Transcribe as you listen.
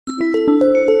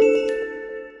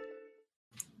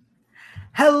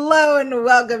Hello and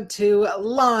welcome to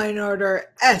Law and Order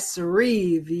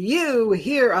SVU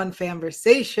here on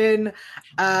Fanversation.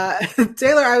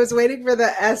 Taylor, I was waiting for the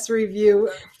S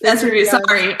review. S review.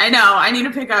 Sorry, I know. I need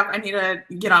to pick up. I need to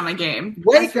get on my game.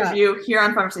 Wake S review here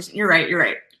on Conversation. You're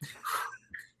right.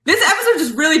 This episode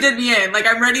just really did me in. Like,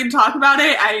 I'm ready to talk about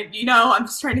it. I'm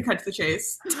just trying to cut to the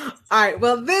chase. All right.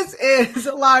 Well, this is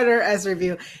Law and Order S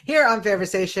review here on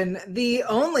Fanversation, the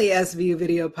only SVU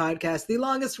video podcast, the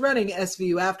longest running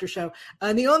SVU after show,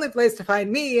 and the only place to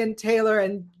find me and Taylor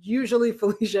and usually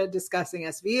Felicia discussing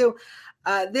SVU.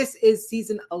 This is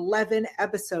season 11,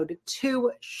 episode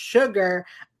 2, Sugar,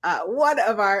 one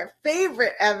of our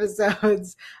favorite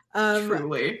episodes.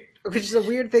 Truly. Which is a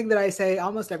weird thing that I say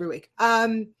almost every week.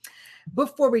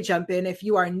 Before we jump in, if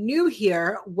you are new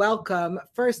here, welcome.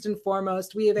 First and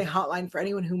foremost, we have a hotline for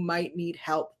anyone who might need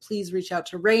help. Please reach out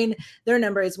to RAIN. Their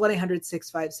number is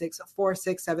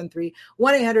 1-800-656-4673,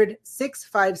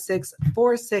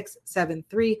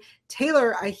 1-800-656-4673.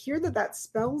 Taylor, I hear that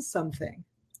spells something.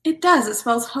 It does. It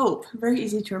spells hope. Very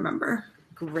easy to remember.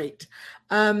 Great.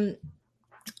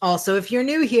 Also, if you're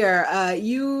new here,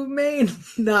 you may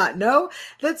not know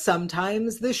that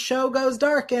sometimes this show goes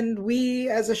dark and we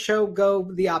as a show go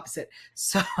the opposite.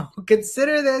 So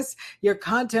consider this your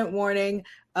content warning.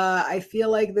 I feel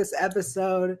like this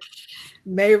episode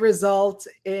may result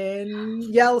in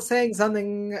Yell saying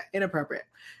something inappropriate.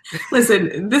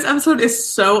 Listen, this episode is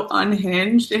so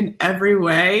unhinged in every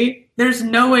way. There's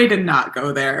no way to not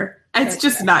go there. It's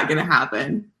just not going to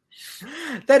happen.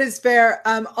 That is fair.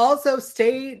 Also,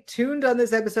 stay tuned on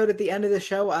this episode. At the end of the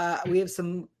show, we have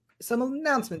some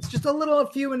announcements, just a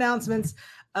few announcements,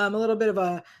 a little bit of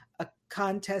a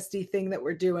contesty thing that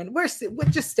we're doing. We're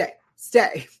just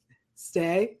stay.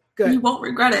 Good. You won't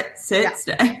regret it. Stay.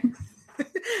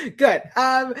 Good.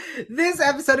 This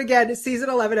episode again,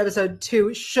 season 11, episode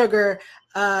 2, Sugar.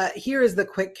 Here is the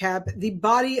quick cap. The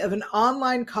body of an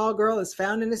online call girl is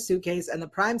found in a suitcase, and the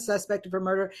prime suspect of her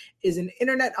murder is an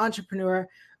internet entrepreneur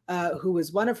who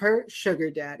was one of her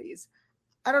sugar daddies.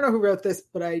 I don't know who wrote this,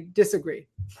 but I disagree.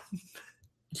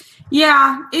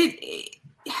 Yeah,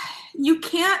 you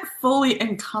can't fully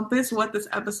encompass what this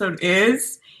episode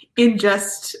is in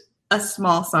just a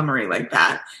small summary like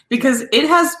that, because it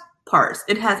has parts,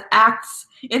 it has acts,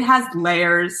 it has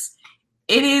layers.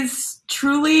 It is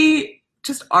truly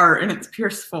just art in its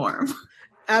purest form.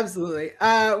 Absolutely.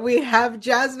 We have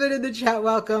Jasmine in the chat.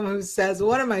 Welcome, who says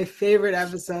one of my favorite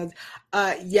episodes.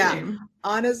 Same.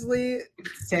 Honestly,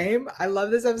 same. I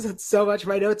love this episode so much.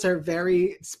 My notes are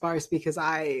very sparse because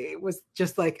I was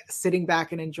just like sitting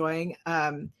back and enjoying.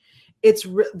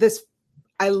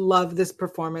 I love this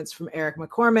performance from Eric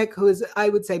McCormick, who is, I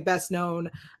would say, best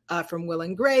known from Will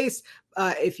and Grace.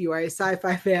 If you are a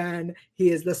sci-fi fan,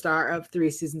 he is the star of 3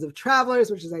 Seasons of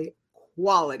Travelers, which is a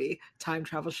quality time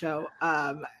travel show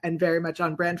and very much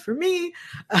on brand for me.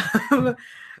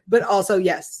 But also,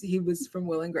 yes, he was from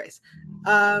Will and Grace.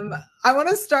 I want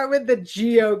to start with the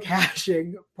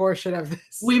geocaching portion of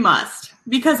this. We must,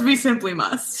 because we simply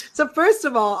must. So first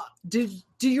of all, do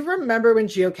you remember when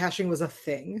geocaching was a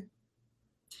thing?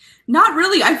 Not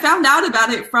really. I found out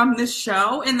about it from this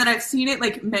show, and then I've seen it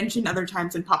like mentioned other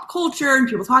times in pop culture and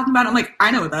people talking about it. I'm like, I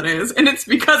know what that is, and it's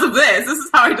because of this. This is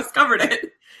how I discovered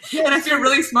it. Yeah. And I feel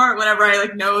really smart whenever I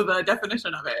like know the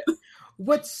definition of it.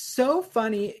 What's so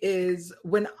funny is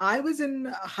when I was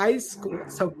in high school,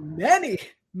 so many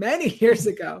years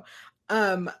ago,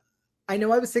 I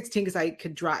know I was 16 because I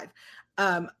could drive.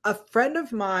 A friend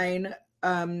of mine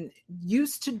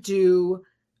used to do,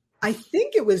 I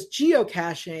think it was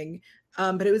geocaching,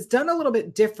 but it was done a little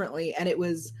bit differently, and it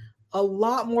was a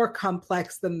lot more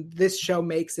complex than this show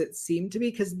makes it seem to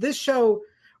be, because this show,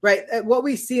 right, what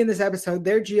we see in this episode,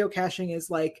 their geocaching is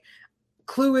like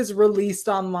clue is released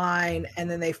online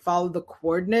and then they follow the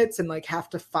coordinates and like have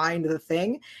to find the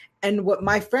thing. And what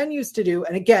my friend used to do,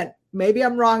 and again, maybe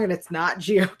I'm wrong and it's not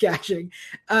geocaching,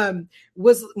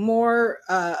 was more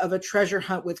of a treasure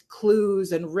hunt with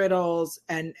clues and riddles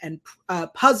and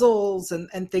puzzles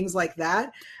and things like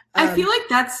that. I feel like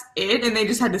that's it, and they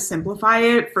just had to simplify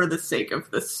it for the sake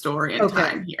of the story and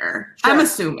time here. Sure. I'm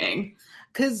assuming.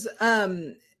 Because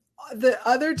the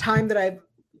other time that I've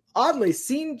oddly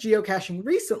seen geocaching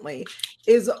recently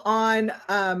is on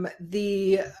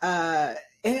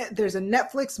there's a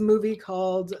Netflix movie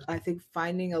called, I think,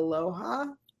 Finding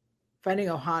Ohana.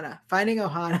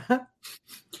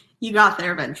 You got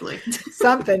there eventually.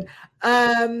 Something.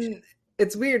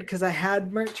 It's weird because I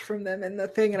had merch from them in the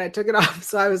thing and I took it off,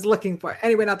 so I was looking for it.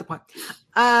 Anyway, not the point.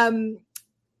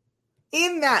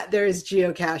 In that, there is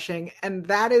geocaching, and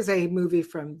that is a movie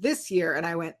from this year, and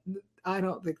I went, I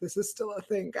don't think this is still a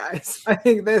thing, guys. I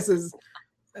think this is.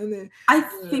 I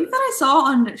think that I saw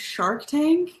on Shark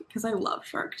Tank, because I love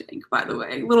Shark Tank, by the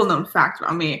way. Little known fact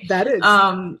about me. That is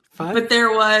fun. But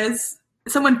there was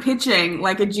someone pitching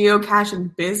like a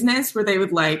geocaching business where they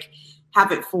would like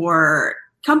have it for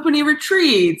company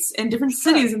retreats in different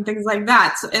cities and things like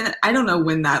that. So, and I don't know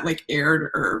when that like aired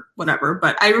or whatever,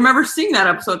 but I remember seeing that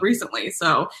episode recently.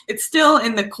 So it's still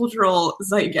in the cultural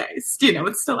zeitgeist. You know,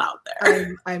 it's still out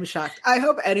there. I'm shocked. I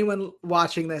hope anyone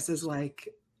watching this is like,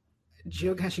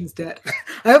 geocaching's dead.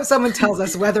 I hope someone tells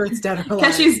us whether it's dead or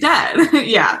alive. Caching's dead.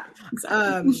 Yeah.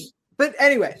 Exactly. But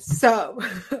anyway, so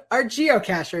our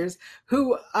geocachers,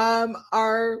 who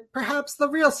are perhaps the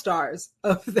real stars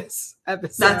of this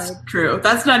episode. That's true.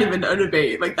 That's not even a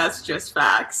debate. Like, that's just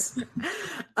facts.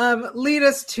 Lead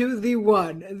us to the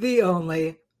one, the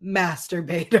only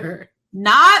masturbator.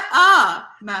 Not a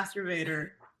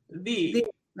masturbator. The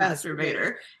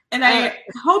masturbator. And I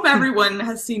hope everyone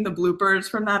has seen the bloopers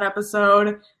from that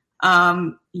episode.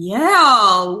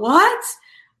 Yeah, what?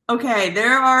 Okay,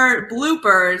 there are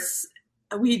bloopers.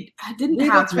 We didn't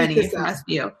have many from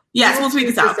SVU. Yes, we'll tweet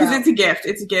this out because it's a gift.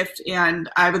 It's a gift, and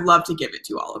I would love to give it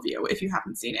to all of you if you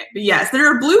haven't seen it. But yes, there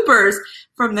are bloopers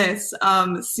from this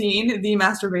scene, the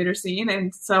masturbator scene,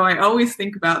 and so I always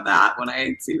think about that when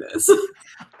I see this.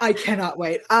 I cannot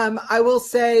wait. I will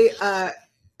say,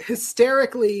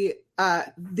 hysterically,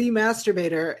 the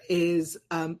masturbator is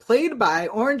played by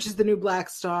Orange is the New Black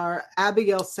star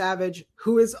Abigail Savage,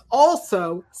 who is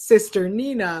also Sister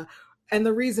Nina. And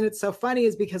the reason it's so funny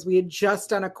is because we had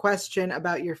just done a question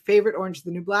about your favorite Orange is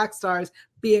the New Black stars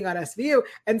being on SVU,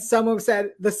 and someone said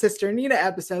the Sister Nina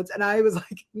episodes, and I was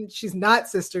like, she's not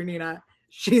Sister Nina.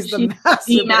 She's the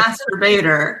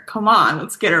masturbator. Come on,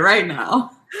 let's get it right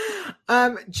now.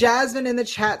 Jasmine in the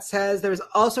chat says there's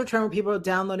also a trend where people are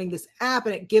downloading this app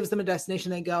and it gives them a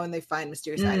destination, they go and they find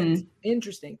mysterious items.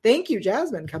 Interesting. Thank you,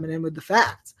 Jasmine, coming in with the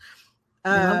facts.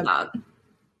 Love that.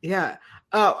 Yeah.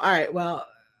 Oh, all right. Well,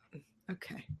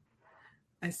 okay.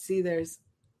 I see there's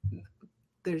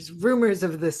rumors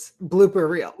of this blooper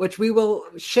reel, which we will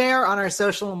share on our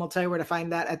social, and we'll tell you where to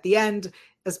find that at the end,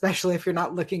 especially if you're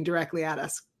not looking directly at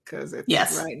us, because it's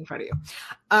right in front of you.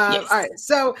 All right.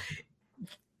 So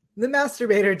the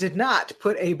masturbator did not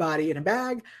put a body in a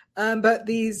bag, but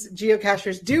these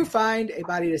geocachers do find a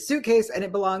body in a suitcase, and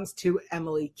it belongs to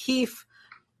Emily Keefe,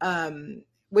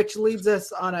 which leads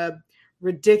us on a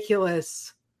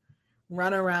ridiculous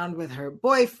run around with her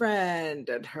boyfriend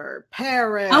and her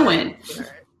parents. Owen.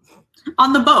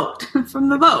 On the boat, from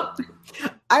the boat.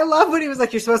 I love when he was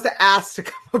like, you're supposed to ask to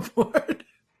come aboard.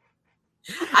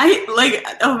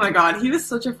 Oh my God, he was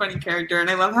such a funny character, and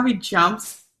I love how he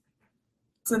jumps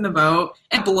in the boat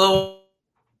and blow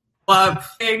up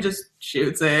and just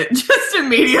shoots it just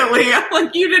immediately. I'm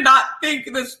like, you did not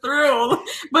think this through.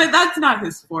 But that's not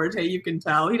his forte, you can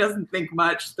tell. He doesn't think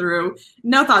much through.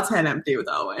 No thoughts head empty with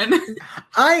Owen.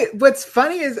 What's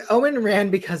funny is Owen ran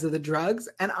because of the drugs,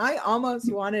 and I almost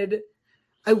wanted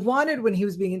when he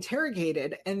was being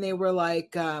interrogated and they were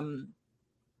like,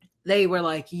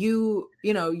 you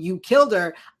killed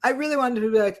her. I really wanted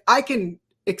to be like, I can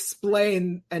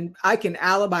explain and I can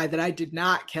alibi that I did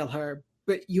not kill her,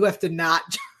 but you have to not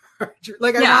charge her.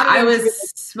 Like, I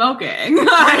was smoking.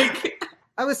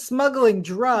 I was smuggling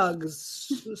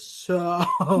drugs.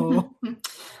 So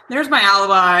there's my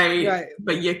alibi, right.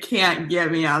 But you can't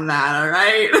get me on that. All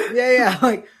right. Yeah.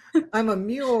 Like, I'm a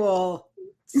mule.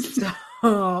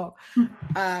 So,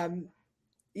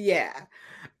 yeah.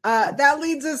 That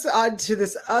leads us on to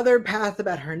this other path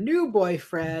about her new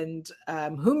boyfriend,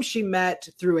 whom she met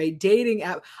through a dating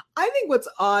app. I think what's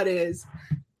odd is...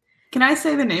 Can I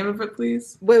say the name of it,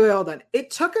 please? Wait, hold on.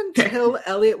 It took until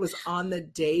Elliot was on the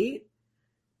date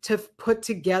to put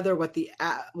together what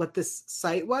this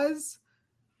site was,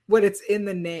 what it's in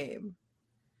the name.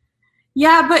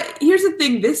 Yeah, but here's the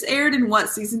thing. This aired in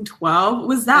season 12?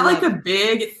 Was that 11. Like a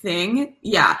big thing?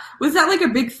 Yeah. Was that like a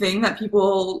big thing that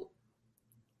people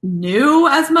knew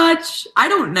as much? I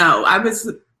don't know. I was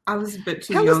a bit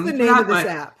too young. Tell us the name of this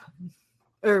app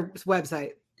or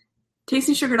website.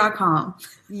 TastySugar.com.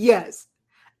 Yes.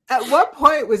 At what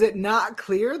point was it not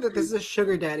clear that this is a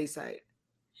sugar daddy site?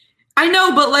 I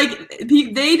know, but like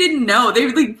they didn't know.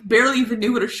 They like barely even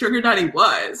knew what a sugar daddy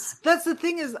was. That's the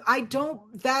thing is, I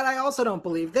also don't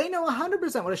believe they know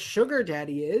 100% what a sugar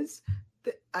daddy is.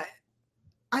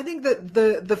 I think that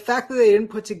the fact that they didn't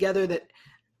put together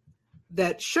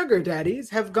that sugar daddies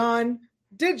have gone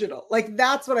digital. Like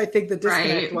that's what I think the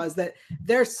disconnect was, that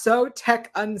they're so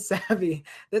tech unsavvy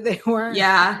that they weren't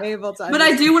able to understand. But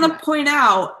I do want to point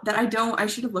out that I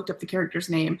should have looked up the character's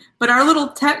name, but our little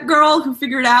tech girl who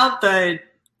figured out the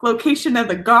location of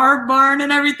the guard barn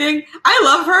and everything, I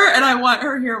love her and I want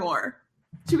her here more.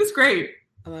 She was great.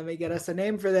 Let me get us a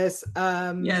name for this.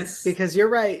 Yes. Because you're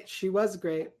right. She was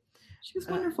great. She was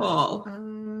wonderful.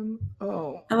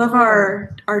 I love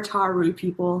our Taru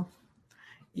people.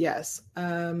 Yes.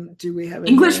 Do we have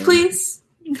English, please?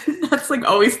 That's like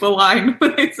always the line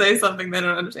when they say something they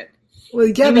don't understand. Well,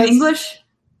 yeah, in English.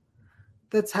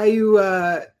 That's how you.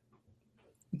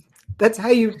 That's how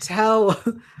you tell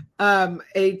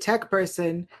a tech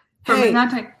person. Hey,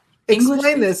 not tech.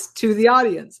 Explain this to the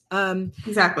audience.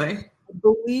 Exactly.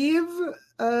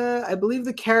 I believe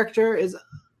the character is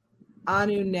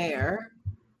Anu Nair.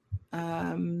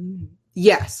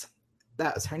 Yes,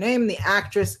 that was her name. The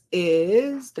actress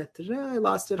is I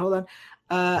lost it. Hold on.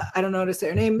 I don't know how to say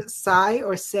her name. Sai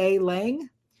or Say Lang.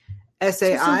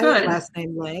 S-A-I, so last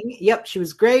name Lang. Yep, she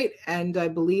was great, and I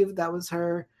believe that was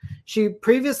her. She's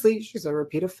a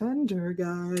repeat offender,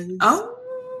 guys.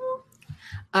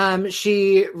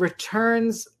 She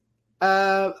returns.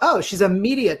 She's a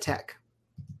media tech.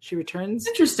 She returns.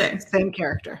 Interesting. Same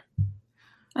character.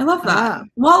 I love that.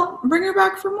 Well, bring her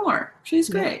back for more. She's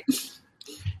great.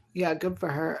 Yeah, good for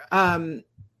her.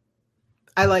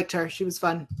 I liked her. She was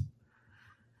fun.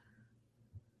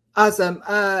 Awesome.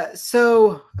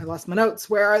 So I lost my notes.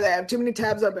 Where are they? I have too many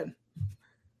tabs open.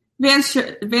 Vance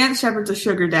Shepard's a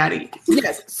sugar daddy.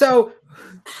 Yes. So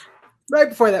right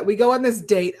before that, we go on this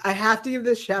date. I have to give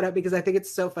this shout out because I think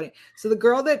it's so funny. So the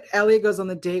girl that Elliot goes on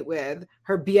the date with,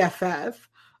 her BFF.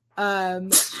 Hi,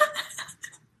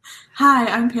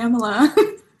 I'm Pamela.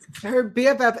 Her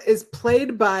BFF is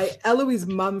played by Eloise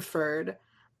Mumford.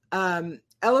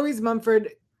 Eloise Mumford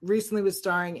recently was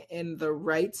starring in The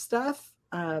Right Stuff.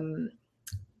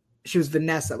 She was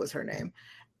Vanessa, was her name.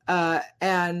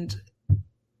 And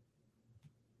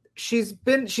she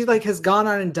has gone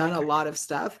on and done a lot of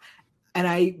stuff. And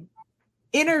I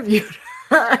interviewed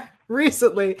her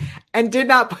recently and did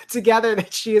not put together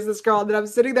that she is this girl. And then I'm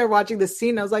sitting there watching the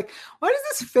scene. And I was like, why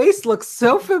does this face look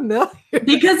so familiar?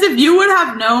 Because if you would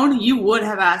have known, you would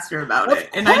have asked her about it.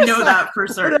 And I know that for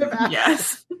certain.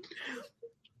 Yes.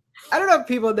 I don't know if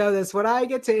people know this. When I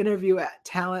get to interview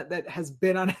talent that has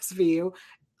been on SVU,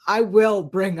 I will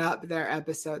bring up their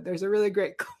episode. There's a really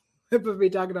great clip of me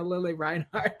talking to Lily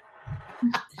Reinhardt.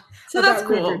 So that's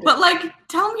cool. Riverdale. But like,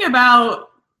 tell me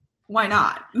about why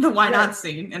not? The why not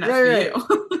scene in SVU.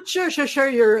 Right. Sure.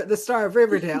 You're the star of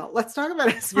Riverdale. Let's talk about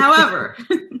SVU. However,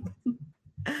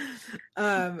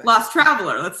 Lost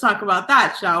Traveler. Let's talk about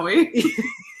that, shall we?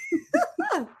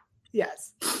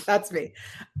 Yes, that's me.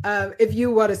 If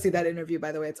you want to see that interview,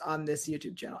 by the way, it's on this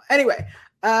YouTube channel. Anyway,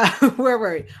 where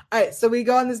were we? All right, so we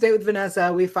go on this date with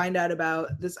Vanessa. We find out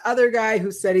about this other guy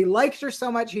who said he liked her so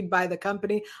much he'd buy the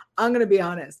company. I'm going to be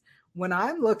honest. When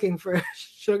I'm looking for a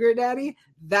sugar daddy,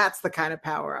 that's the kind of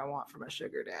power I want from a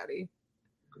sugar daddy.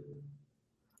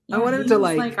 Yeah, I want him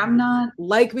to I'm not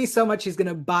like me so much he's going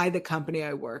to buy the company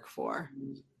I work for.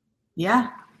 Yeah.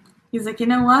 He's like, you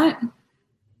know what?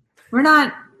 We're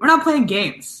not playing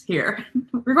games here.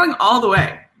 We're going all the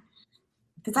way.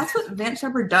 Because that's what Vance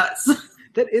Shepard does.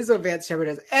 That is what Vance Shepard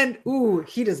does. And,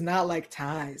 he does not like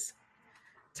ties.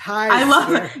 I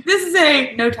love it. This is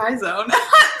a no tie zone.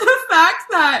 The fact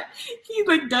that he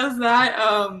does that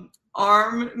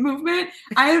arm movement.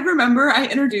 I remember I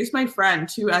introduced my friend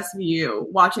to SVU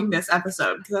watching this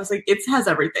episode because I was like, it has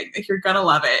everything. Like, you're gonna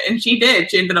love it. And she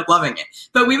did. She ended up loving it.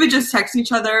 But we would just text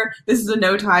each other, this is a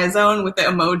no tie zone with the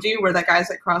emoji where that guy's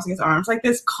like crossing his arms like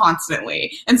this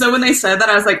constantly. And so when they said that,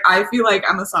 I was like, I feel like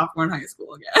I'm a sophomore in high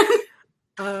school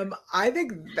again. I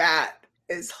think that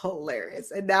is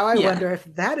hilarious. And now I wonder if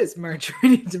that is merch we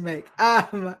need to make.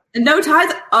 No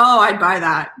ties. Oh, I'd buy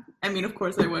that. I mean, of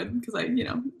course I would because I,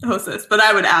 host this, but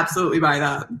I would absolutely buy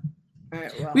that. All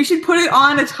right, well. We should put it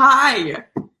on a tie.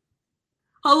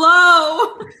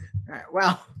 Hello. All right,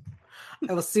 well,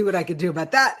 I will see what I can do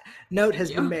about that. Note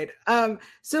has been made.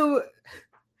 So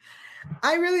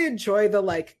I really enjoy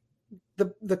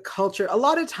the culture. A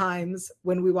lot of times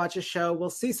when we watch a show, we'll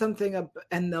see something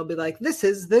and they'll be like, this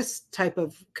is this type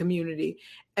of community.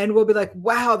 And we'll be like,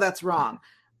 wow, that's wrong.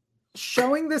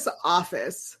 Showing this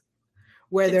office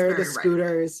where there are the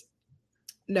scooters,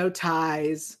 no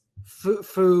ties,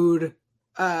 food,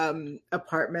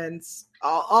 apartments,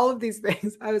 all of these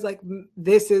things. I was like,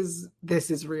 this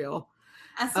is real.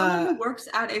 As someone who works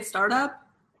at a startup,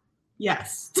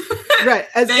 yes. Right.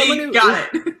 As they someone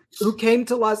got it. Who came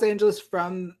to Los Angeles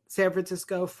from San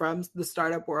Francisco, from the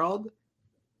startup world,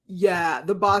 Yeah,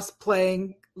 the boss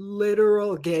playing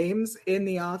literal games in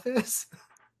the office.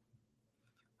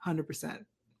 100%.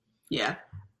 Yeah.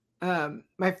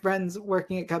 My friends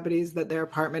working at companies that their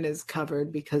apartment is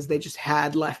covered because they just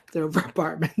had leftover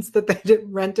apartments that they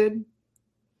rented.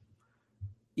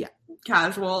 Yeah.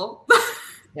 Casual.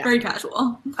 Yeah. Very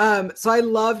casual. So I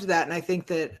loved that. And I think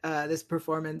that this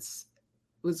performance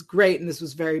was great. And this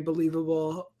was very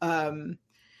believable.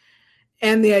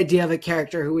 And the idea of a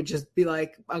character who would just be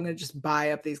like, I'm going to just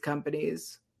buy up these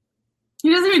companies.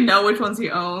 He doesn't even know which ones he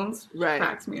owns. Right.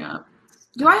 Cracks me up.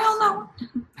 Do I own that one?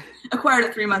 Acquired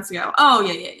it 3 months ago. Oh,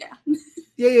 yeah.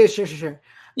 Yeah, sure.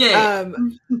 Yeah.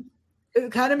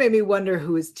 It kind of made me wonder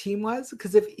who his team was,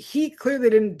 because if he clearly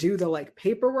didn't do the like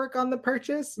paperwork on the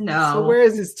purchase, no. So where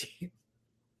is his team?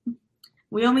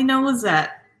 We only know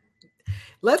Lizette.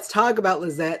 Let's talk about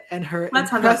Lizette and her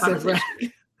impressive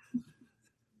rank.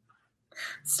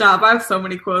 Stop. I have so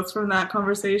many quotes from that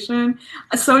conversation.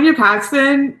 Sonia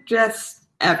Paxton, just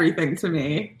everything to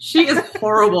me. She is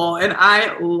horrible and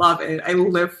I love it. I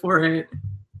live for it.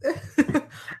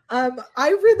 I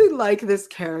really like this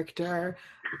character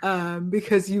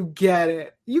because you get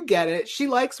it. She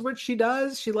likes what she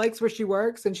does. She likes where she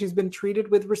works, and she's been treated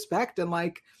with respect. And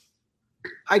like,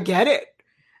 I get it.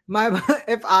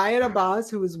 If I had a boss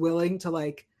who was willing to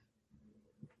like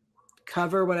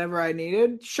cover whatever I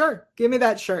needed, sure, give me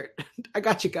that shirt. I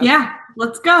got you covered. Yeah,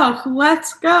 let's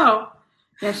go.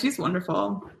 Yeah, she's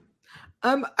wonderful.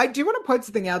 I do want to point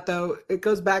something out, though. It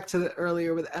goes back to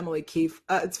earlier with Emily Keefe.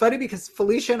 It's funny because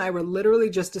Felicia and I were literally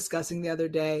just discussing the other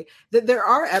day that there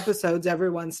are episodes every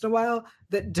once in a while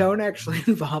that don't actually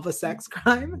involve a sex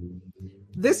crime.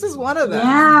 This is one of them.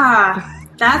 Yeah,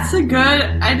 that's a good...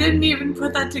 I didn't even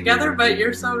put that together, but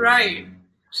you're so right.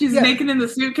 She's naked in the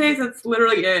suitcase. That's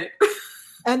literally it.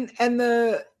 And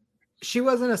she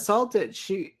wasn't assaulted.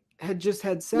 She had just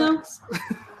had sex. No.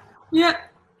 Yeah.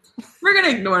 We're going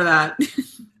to ignore that.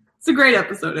 It's a great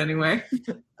episode anyway.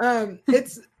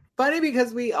 It's funny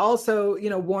because we also,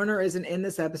 Warner isn't in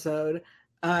this episode.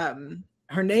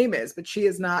 Her name is, but she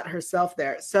is not herself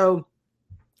there. So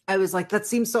I was like, that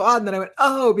seems so odd. And then I went,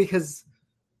 oh, because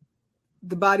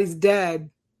the body's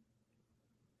dead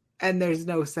and there's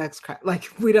no sex crime. Like,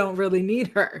 we don't really need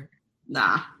her.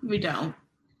 Nah, we don't.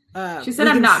 She said,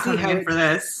 I'm not coming in for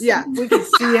this. Yeah, we can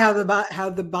see how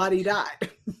the body died.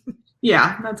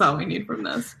 Yeah, that's all we need from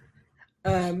this.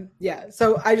 Yeah,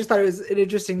 so I just thought it was an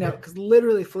interesting note because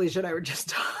literally Felicia and I were just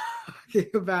talking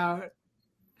about.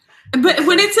 But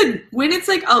when it's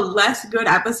like a less good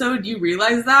episode, you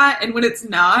realize that, and when it's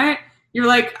not, you're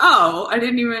like, oh, I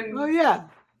didn't even. Oh yeah.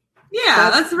 Yeah,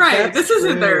 that's right. This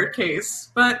isn't their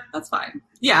case, but that's fine.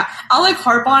 Yeah, I'll like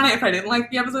harp on it if I didn't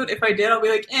like the episode. If I did, I'll be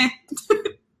like,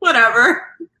 whatever.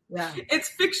 Yeah, it's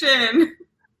fiction.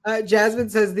 Jasmine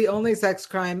says the only sex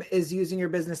crime is using your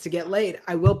business to get laid.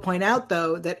 I will point out,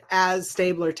 though, that as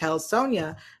Stabler tells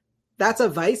Sonia, that's a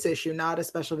Vice issue, not a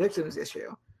special victims issue.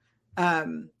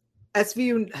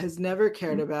 SVU has never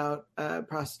cared about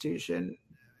prostitution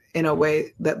in a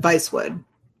way that Vice would,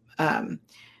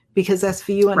 because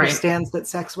SVU understands that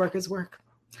sex work is work.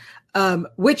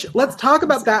 Which, let's talk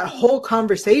about that whole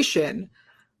conversation.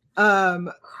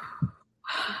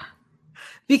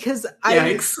 Because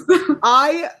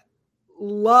I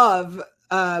love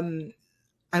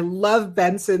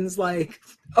Benson's like,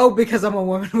 oh, because I'm a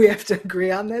woman, we have to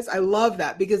agree on this. I love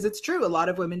that because it's true. A lot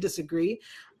of women disagree.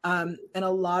 And a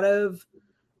lot of,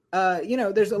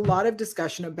 there's a lot of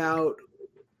discussion about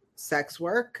sex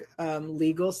work,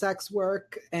 legal sex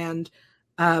work, and,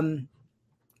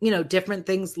 different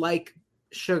things like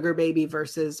sugar baby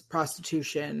versus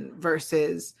prostitution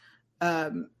versus,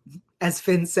 as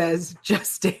Finn says,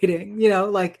 just dating,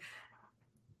 like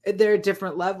there are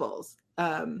different levels.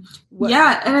 And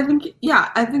I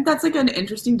think that's like an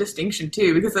interesting distinction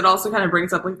too, because it also kind of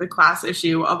brings up like the class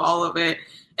issue of all of it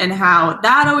and how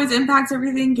that always impacts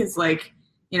everything. Cause like,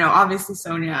 obviously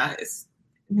Sonia is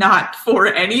not for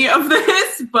any of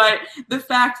this, but the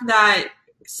fact that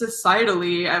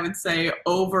societally, I would say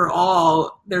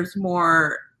overall, there's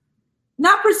more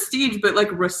not prestige, but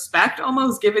like respect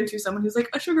almost given to someone who's like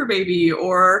a sugar baby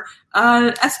or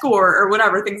an escort or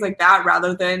whatever, things like that,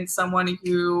 rather than someone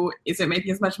who isn't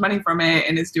making as much money from it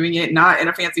and is doing it not in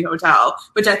a fancy hotel,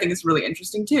 which I think is really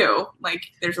interesting too. Like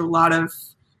there's a lot of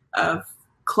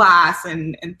class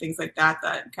and things like that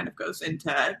kind of goes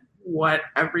into what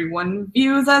everyone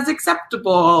views as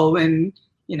acceptable and,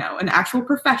 an actual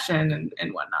profession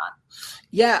and whatnot.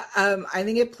 Yeah. I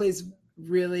think it plays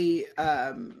really,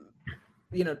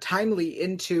 timely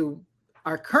into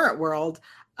our current world.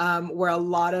 where a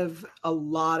lot of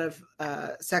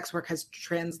sex work has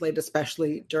translated,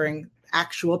 especially during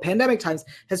actual pandemic times,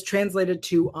 has translated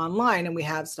to online, and we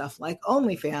have stuff like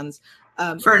OnlyFans.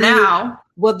 Now,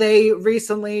 well, they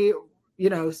recently,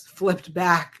 flipped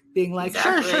back, being like,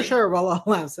 Exactly. sure, we'll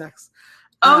allow sex.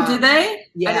 Oh, did they?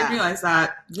 Yeah. I didn't realize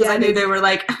that. Yeah, I knew they were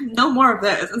like, no more of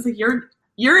this. I was like,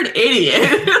 you're an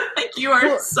idiot. Like, you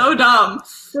are so dumb.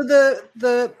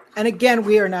 So and again,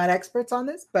 we are not experts on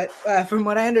this, but from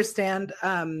what I understand,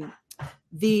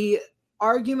 the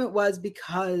argument was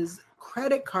because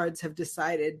credit cards have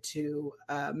decided to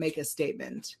make a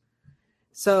statement.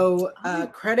 So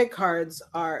credit cards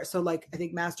are, so like I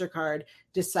think MasterCard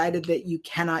decided that you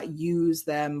cannot use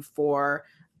them for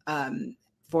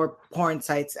porn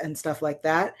sites and stuff like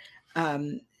that.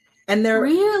 And they're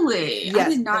really, yes, I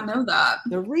did not know that.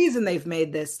 The reason they've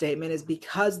made this statement is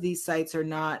because these sites are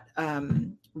not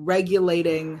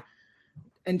regulating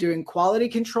and doing quality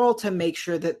control to make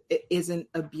sure that it isn't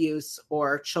abuse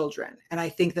or children. And I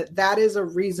think that is a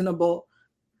reasonable.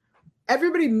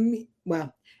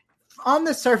 Well, on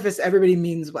the surface, everybody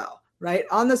means well, right?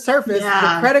 On the surface,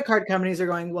 the credit card companies are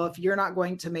going, well, if you're not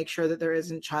going to make sure that there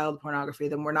isn't child pornography,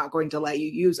 then we're not going to let you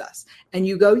use us. And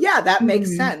you go, yeah, that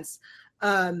makes sense.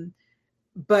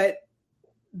 But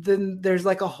then there's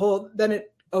like then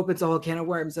it opens a whole can of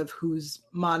worms of who's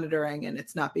monitoring and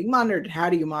it's not being monitored. How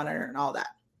do you monitor and all that?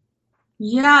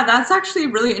 Yeah, that's actually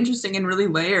really interesting and really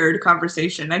layered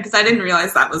conversation, because I didn't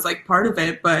realize that was like part of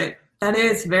it, but that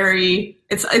is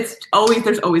there's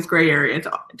always gray area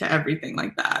to everything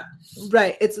like that.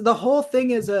 Right. It's the whole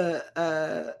thing is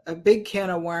a big can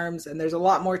of worms, and there's a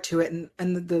lot more to it.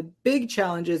 And the big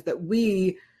challenge is that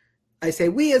we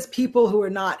as people who are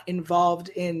not involved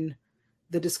in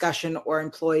the discussion or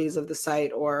employees of the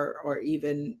site or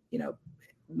even,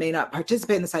 may not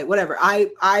participate in the site, whatever.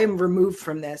 I'm removed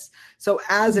from this. So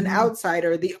as an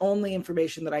outsider, the only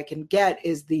information that I can get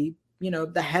is the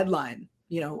headline,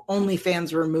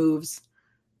 OnlyFans removes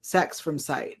sex from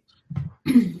site.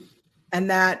 And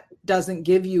that doesn't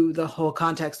give you the whole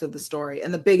context of the story.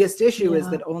 And the biggest issue is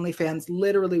that OnlyFans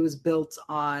literally was built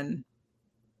on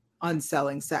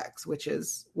selling sex, which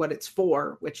is what it's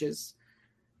for, which is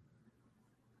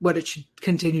what it should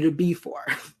continue to be for.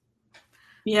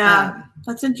 Yeah,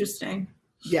 that's interesting.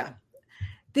 Yeah.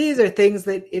 These are things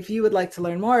that if you would like to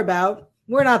learn more about,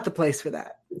 we're not the place for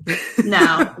that.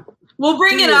 No. We'll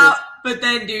bring it up, but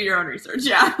then do your own research.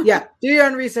 Yeah. Yeah. Do your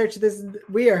own research.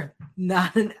 We are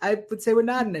not I would say we're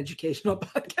not an educational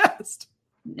podcast.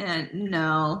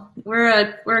 No.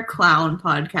 We're a clown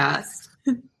podcast.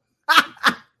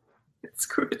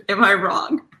 Am I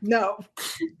wrong? No.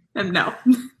 No.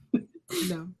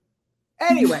 No.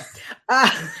 Anyway,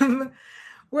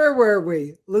 where were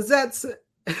we? Lizette's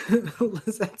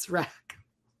rack.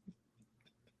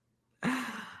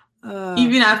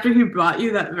 Even after he brought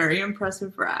you that very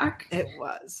impressive rack. It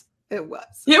was.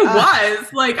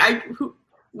 Like,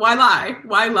 why lie?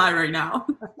 Why lie right now?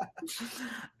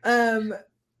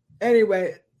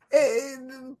 Anyway,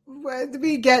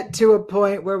 we get to a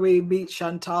point where we meet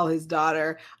Chantal, his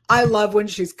daughter. I love when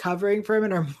she's covering for him,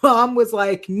 and her mom was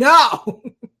like, "No."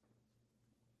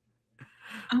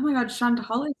 Oh my God,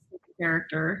 Chantal is a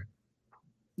character.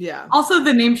 Yeah. Also,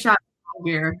 the name Chantal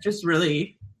here just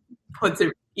really puts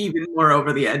it even more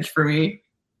over the edge for me.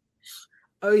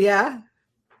 Oh yeah.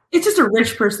 It's just a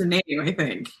rich person name, I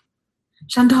think.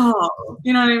 Chantal.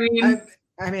 You know what I mean?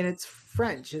 I mean, it's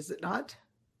French, is it not?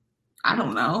 I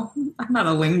don't know. I'm not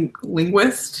a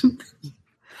linguist.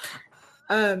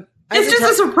 It's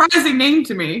just a surprising name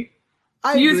to me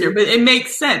to use here, but it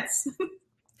makes sense.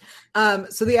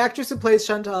 So the actress who plays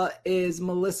Chantal is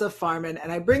Melissa Farman,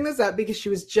 and I bring this up because she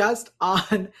was just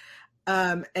on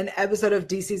an episode of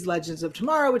DC's Legends of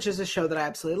Tomorrow, which is a show that I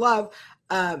absolutely love.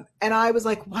 And I was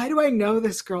like, why do I know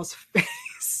this girl's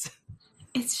face?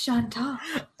 It's Chantal.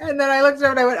 And then I looked at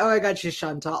her and I went, oh my God, she's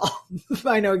Chantal.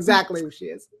 I know exactly who she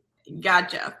is.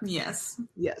 Gotcha. Yes.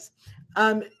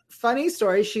 Funny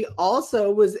story. She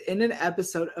also was in an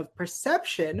episode of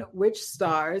Perception, which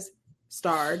starred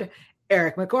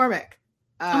Eric McCormick.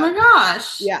 Oh my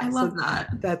gosh. Yeah. I love that.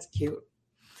 That's cute.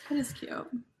 That is cute.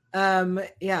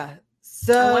 Yeah.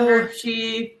 So I wonder if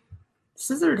she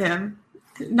scissored him.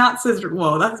 Not scissored.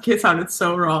 Whoa, that kid sounded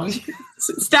so wrong.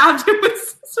 Stabbed him with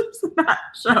scissors in that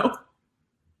show.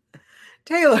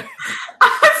 Taylor.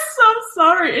 I'm so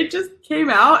sorry. It just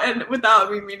came out and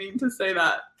without me meaning to say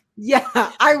that. Yeah,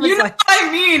 I was what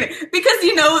I mean? Because,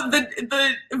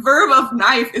 the verb of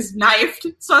knife is knifed.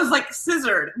 So I was like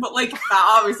scissored. But like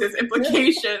that obviously has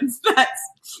implications.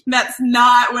 That's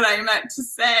not what I meant to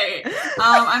say.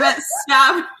 I meant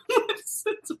stabbed with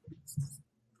scissors.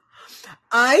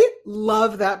 I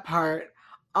love that part.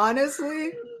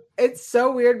 Honestly, it's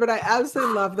so weird, but I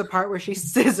absolutely love the part where she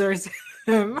scissors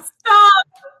him. Stop.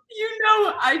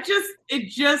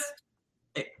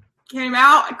 It came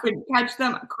out. I couldn't catch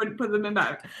them. I couldn't put them in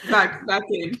back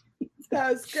in.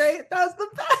 That was great. That was the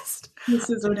best. This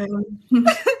is what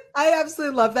I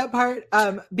absolutely love that part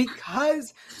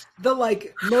because the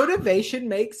like motivation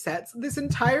makes sense this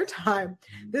entire time.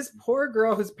 This poor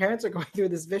girl whose parents are going through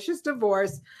this vicious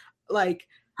divorce, like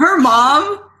her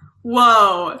mom.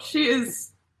 Whoa, she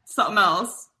is something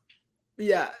else.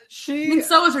 Yeah, I mean,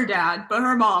 so was her dad, but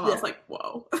her mom. I was like,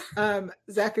 whoa.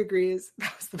 Zach agrees.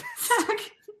 That was the best. Zach,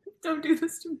 don't do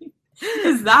this to me.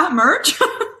 Is that merch?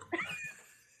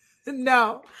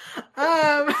 No.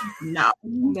 No.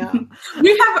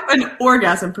 We have an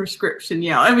orgasm prescription,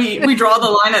 yeah. I mean, we draw the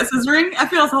line at scissoring. I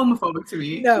feel it's homophobic to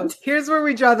me. No, here's where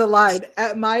we draw the line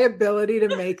at my ability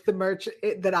to make the merch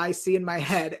that I see in my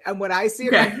head. And what I see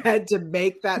in my head to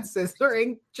make that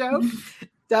scissoring joke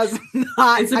does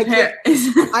not,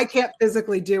 I can't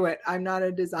physically do it. I'm not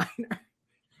a designer.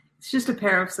 It's just a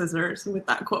pair of scissors with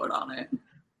that quote on it.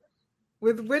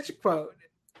 With which quote?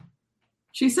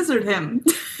 She scissored him.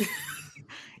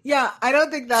 Yeah, I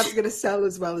don't think that's going to sell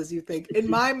as well as you think. In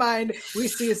my mind, we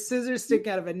see a scissor stick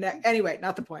out of a neck. Anyway,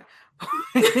 not the point.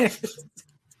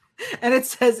 And it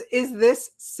says, "Is this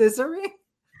scissoring?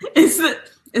 Is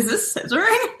this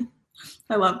scissoring?"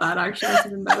 I love that. Actually, it's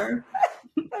even better.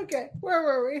 Okay, where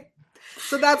were we?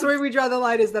 So that's where we draw the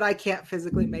line, is that I can't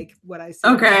physically make what I see.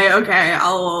 Okay,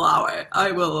 I'll allow it.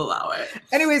 I will allow it.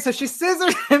 Anyway, so she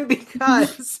scissored him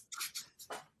because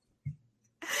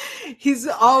he's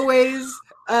always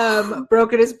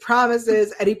broken his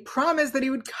promises, and he promised that he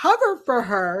would cover for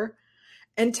her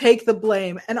and take the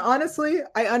blame. And honestly,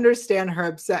 I understand her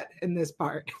upset in this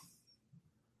part.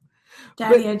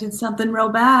 Daddy, I did something real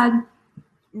bad.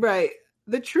 Right.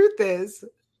 The truth is,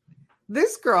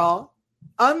 this girl,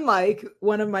 unlike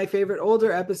one of my favorite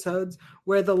older episodes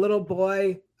where the little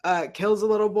boy kills a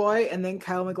little boy and then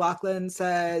Kyle MacLachlan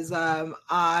says,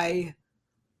 the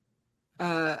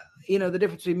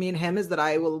difference between me and him is that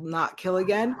I will not kill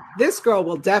again. This girl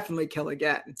will definitely kill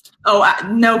again. Oh,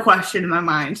 no question in my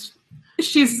mind.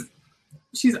 She's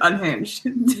unhinged.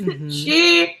 Mm-hmm.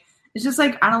 She is just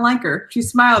like, I don't like her. She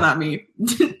smiled at me.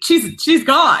 she's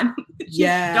gone. She's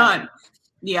done.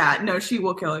 Yeah, no, she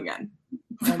will kill again.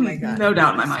 Oh my God. No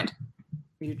doubt in my mind.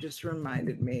 You just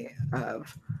reminded me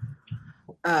of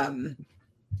okay.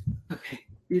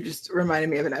 You just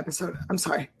reminded me of an episode. I'm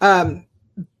sorry.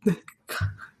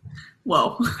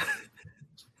 Whoa.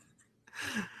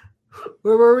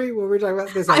 Where were we? What were we talking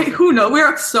about this? Who knows?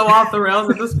 We're so off the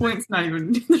rails at this point. It's not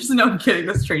even, there's no getting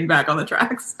this train back on the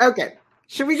tracks. Okay.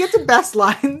 Should we get to best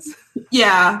lines?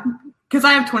 Yeah. Because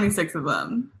I have 26 of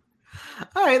them.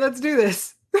 All right, let's do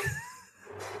this.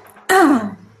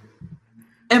 Am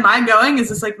I going? Is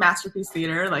this like Masterpiece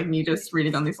Theater? Like me just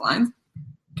reading on these lines?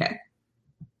 Okay.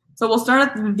 So we'll start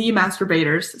at the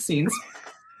masturbators scenes.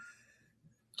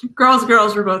 Girls,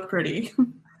 we're both pretty.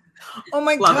 Oh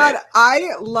my God. I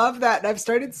love that. And I've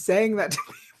started saying that to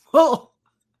people.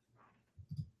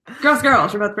 Girls,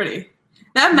 we're both pretty.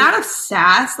 That amount of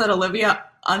sass that Olivia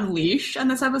unleashed on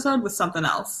this episode was something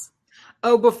else.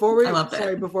 Oh, before we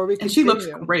continue. And she looks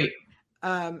great.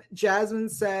 Jasmine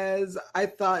says, I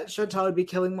thought Chantal would be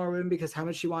killing more women because how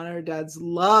much she wanted her dad's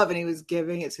love and he was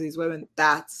giving it to these women.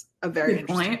 That's a very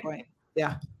interesting point.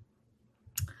 Yeah.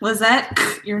 Lizette,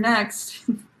 you're next.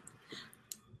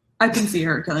 I can see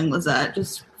her killing Lizette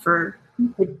just for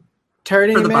the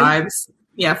vibes.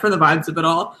 Yeah, for the vibes of it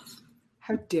all.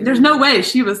 How dare There's no way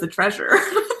she was the treasure.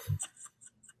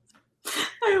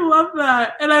 I love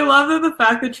that. And I love that the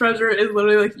fact that Treasure is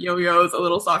literally like yo-yos, a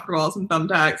little soccer balls, and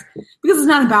thumbtacks. Because it's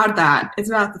not about that. It's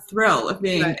about the thrill of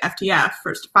being FTF,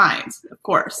 first to find, of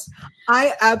course.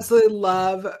 I absolutely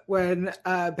love when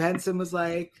Benson was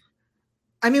like,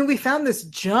 I mean, we found this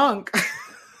junk.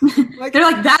 They're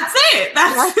like, that's it.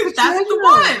 That's the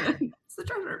one. It's the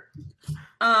treasure.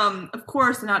 Of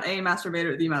course, not a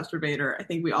masturbator, the masturbator. I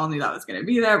think we all knew that was going to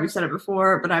be there. We've said it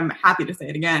before, but I'm happy to say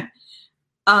it again.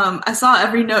 I saw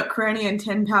every nook, cranny, and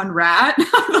 10-pound rat. I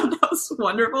thought that was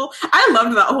wonderful. I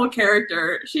loved that whole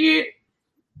character.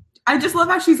 I just love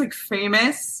how she's like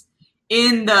famous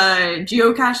in the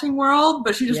geocaching world,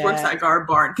 but she just works at Garb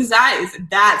Barn because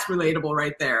that's relatable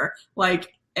right there.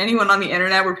 Like anyone on the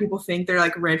internet where people think they're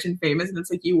like rich and famous, and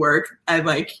it's like you work at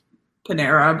like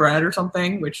Panera Bread or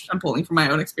something, which I'm pulling from my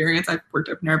own experience. I've worked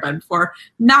at Panera Bread before.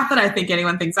 Not that I think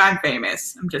anyone thinks I'm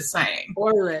famous. I'm just saying.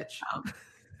 Or rich.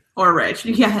 Or rich.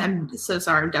 Yeah, I'm so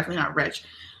sorry. I'm definitely not rich.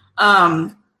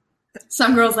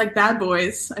 Some girls like bad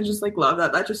boys. I just like love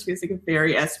that. That just feels like a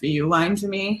very SVU line to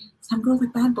me. Some girls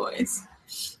like bad boys.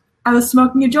 I was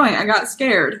smoking a joint. I got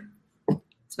scared.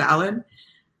 It's valid.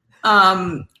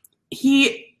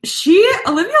 Olivia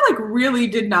like really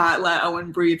did not let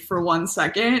Owen breathe for 1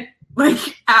 second, like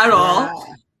at all.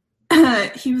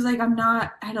 He was like,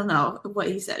 I don't know what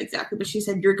he said exactly, but she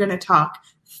said, you're going to talk,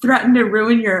 threaten to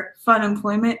ruin your fun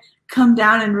employment, come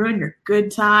down and ruin your good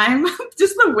time.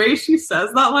 Just the way she says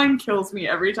that line kills me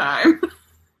every time.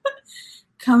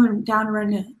 Coming down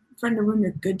and threaten to ruin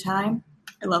your good time.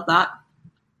 I love that.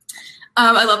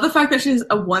 I love the fact that she has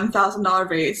a $1,000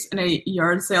 vase and a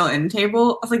yard sale end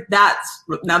table. I was like, that's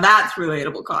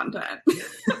relatable content.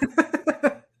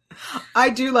 I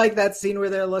do like that scene where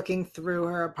they're looking through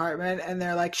her apartment and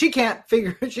they're like, she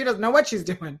doesn't know what she's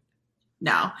doing.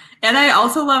 No. And I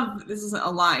also love, this isn't a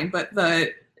line, but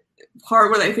the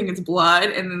part where they think it's blood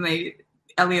and then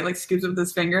Elliot like scoops it with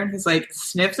his finger and he's like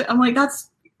sniffs it. I'm like, that's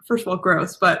first of all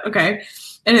gross, but okay.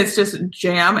 And it's just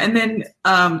jam. And then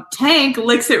Tank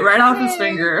licks it right off his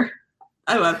finger.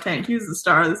 I love Tank. He was the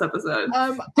star of this episode.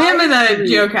 Him and the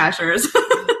geocachers.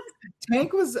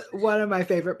 Tank was one of my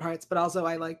favorite parts, but also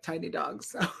I like tiny dogs.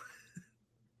 So.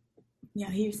 Yeah,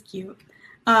 he was cute.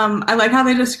 I like how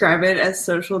they describe it as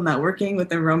social networking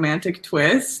with a romantic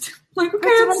twist. Like, okay,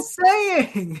 that's what I'm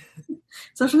saying.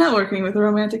 Social networking with a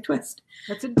romantic twist.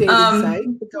 That's a dating site.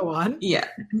 Go on. Yeah.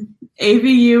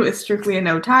 AVU is strictly a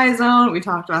no-tie zone. We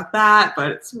talked about that,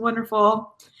 but it's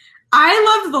wonderful.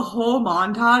 I loved the whole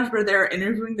montage where they're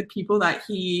interviewing the people that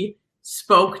he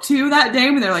spoke to that day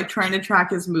when they're like trying to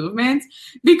track his movements,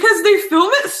 because they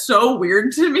film it so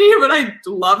weird to me, but I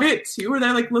love it too, where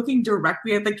they're like looking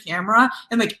directly at the camera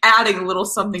and like adding a little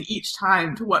something each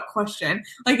time to what question.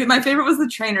 Like my favorite was the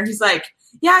trainer. He's like,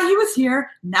 yeah, he was here.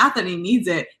 Not that he needs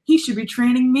it. He should be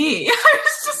training me. I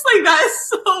was just like, that is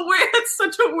so weird. That's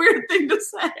such a weird thing to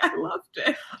say. I loved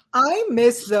it. I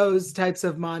miss those types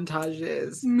of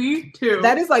montages. Me too.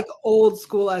 That is like old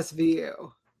school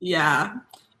SVU. Yeah.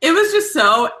 It was just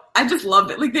I just loved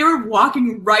it. Like they were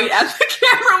walking right at the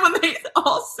camera when they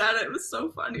all said it. It was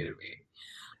so funny to me.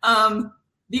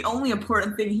 The only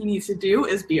important thing he needs to do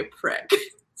is be a prick.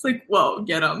 It's like, whoa,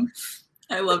 get him.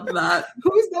 I loved that.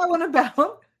 Who is that one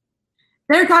about?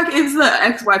 It was the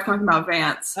ex-wife talking about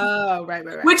Vance. Oh, right.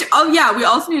 Which, oh yeah, we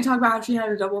also need to talk about how she had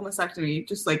a double mastectomy,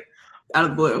 just like out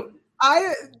of the blue.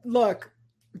 I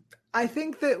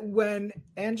think that when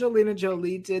Angelina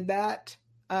Jolie did that,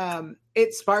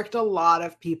 it sparked a lot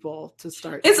of people to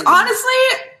start. It's honestly,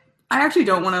 I actually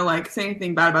don't want to like say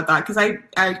anything bad about that because I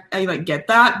like get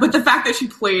that, but the fact that she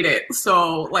played it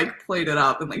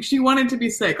up and like she wanted to be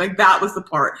sick, like that was the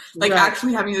part. Like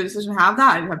actually having the decision to have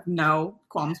that, I have no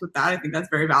qualms with that. I think that's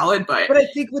very valid. But I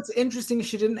think what's interesting,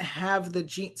 she didn't have the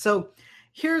gene. So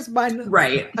here's my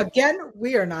Again,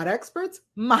 we are not experts.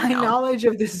 My knowledge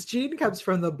of this gene comes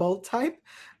from the Bolt type.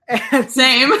 And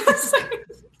Same.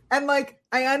 And like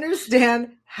I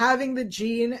understand having the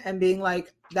gene and being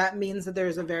like, that means that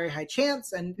there's a very high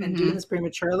chance and doing this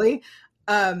prematurely.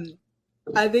 I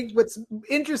think what's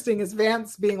interesting is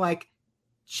Vance being like,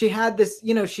 she had this,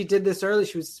 she did this early.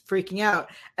 She was freaking out.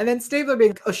 And then Stabler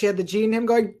being, oh, she had the gene. Him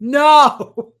going,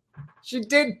 no, she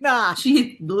did not.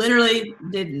 She literally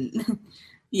didn't.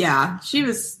 Yeah, she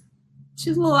was a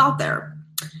little out there.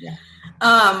 Yeah.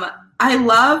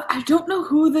 I don't know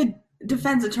who the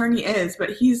defense attorney is,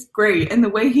 but he's great. And the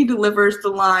way he delivers the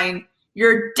line,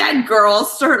 your dead girl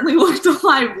certainly looked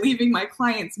alive leaving my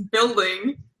client's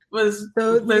building, lives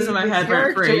in my head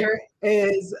rent free.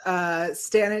 Is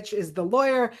Stanich is the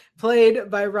lawyer played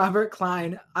by Robert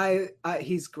Klein.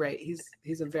 He's great.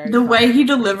 He's a very way he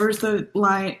delivers the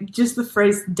line, just the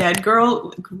phrase "dead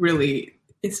girl," really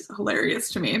is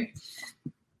hilarious to me.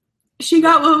 She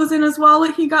got what was in his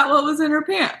wallet. He got what was in her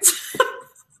pants.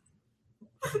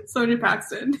 Sonia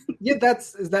Paxton. Yeah,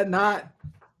 that's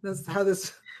how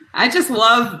this. I just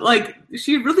love,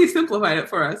 she really simplified it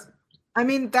for us. I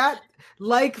mean, that,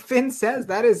 like Finn says,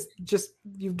 that is just,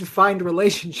 you've defined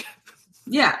relationship.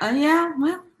 Yeah,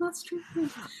 well, that's true.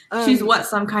 She's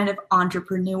some kind of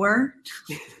entrepreneur?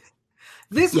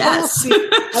 This whole scene,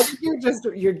 I think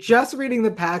you're just reading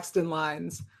the Paxton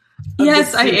lines.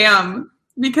 Yes, I am.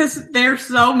 Because they're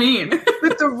so mean.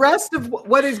 But the rest of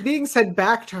what is being said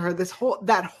back to her,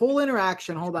 that whole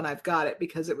interaction, hold on, I've got it,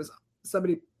 because it was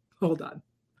somebody, hold on.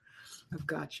 I've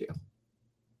got you.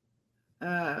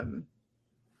 Am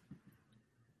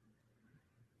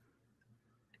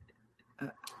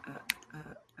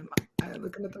I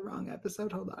looking at the wrong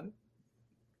episode? Hold on.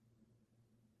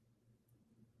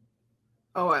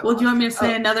 Do you want me to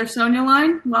say another Sonia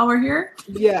line while we're here?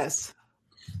 Yes.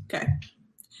 Okay.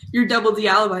 Your double D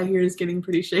alibi here is getting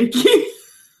pretty shaky.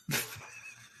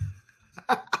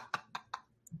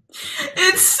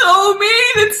 It's so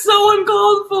mean. It's so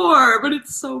uncalled for, but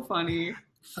it's so funny.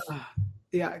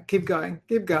 Yeah, keep going.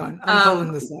 Keep going. I'm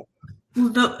pulling this up.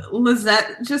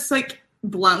 Lizette just like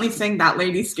bluntly saying that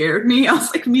lady scared me. I was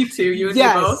like, me too. You and me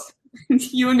both.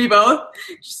 You and me both.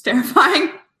 She's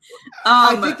terrifying.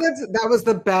 I think that was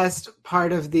the best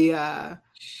part of the her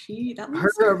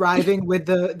arriving with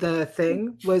the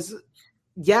thing was,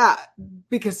 yeah,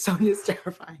 because Sonya's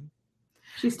terrifying.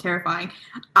 She's terrifying.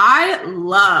 I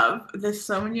love the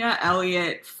Sonya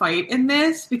Elliott fight in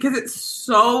this because it's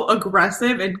so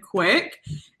aggressive and quick.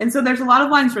 And so there's a lot of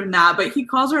lines from that, but he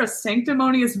calls her a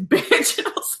sanctimonious bitch. And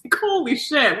I was like, holy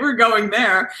shit, we're going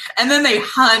there. And then they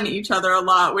hun each other a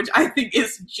lot, which I think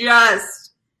is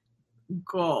just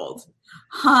gold.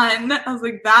 Hun. I was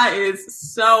like, that is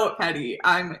so petty.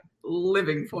 I'm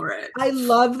living for it. I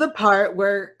love the part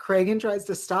where Kragan tries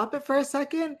to stop it for a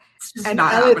second and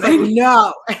not Elliott's like,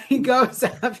 no, and he goes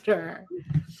after her.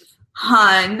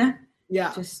 Hun.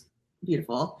 Yeah. Just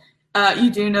beautiful. You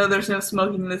do know there's no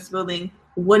smoking in this building.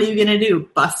 What are you gonna do?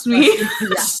 Bust me?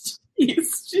 Yeah.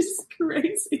 It's just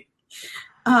crazy.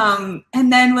 And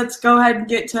then let's go ahead and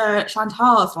get to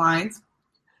Chantal's lines.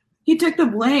 He took the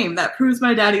blame. That proves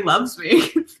my daddy loves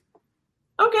me.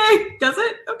 Okay, does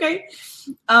it? Okay.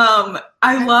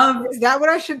 I love. Is that what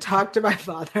I should talk to my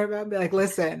father about? Be like,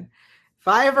 listen, if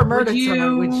I ever murdered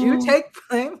someone, would you take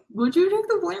blame? Would you take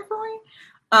the blame for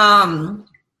me?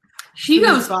 She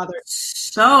goes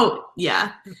so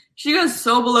She goes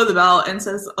so below the belt and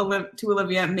says to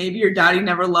Olivia, maybe your daddy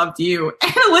never loved you.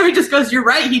 And Olivia just goes, you're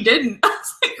right, he didn't. I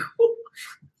was like,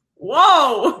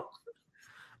 whoa.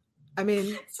 I mean,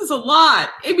 this is a lot.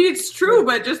 I mean, it's true,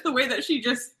 but just the way that she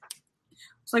just.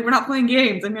 It's like, we're not playing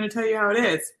games. I'm going to tell you how it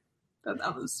is.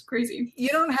 That was crazy. You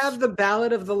don't have the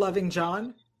Ballad of the Loving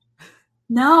John?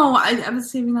 No, I was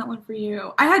saving that one for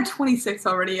you. I had 26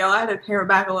 already, y'all. I had to pare it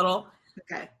back a little.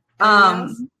 Okay.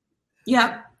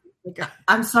 Yeah. Okay.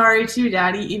 I'm sorry too,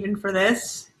 Daddy, even for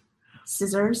this.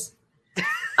 Scissors.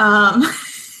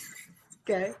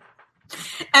 Okay.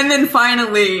 And then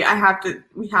finally,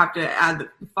 we have to add the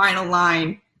final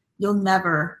line. You'll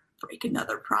never break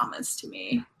another promise to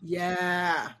me.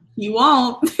 Yeah. He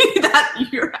won't. That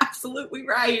you're absolutely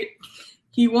right.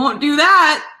 He won't do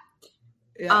that.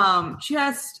 Yeah.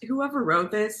 Just whoever wrote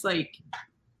this, like,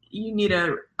 you need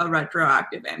a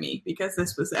retroactive Emmy because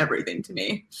this was everything to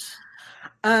me.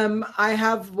 I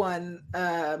have one.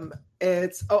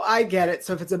 I get it.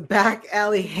 So if it's a back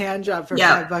alley hand job for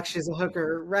 $5, she's a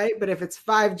hooker, right? But if it's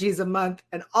 $5 a month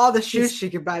and all the shoes she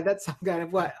could buy, that's some kind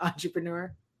of what?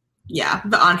 Entrepreneur? Yeah,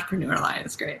 the entrepreneur line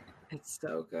is great. It's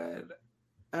so good.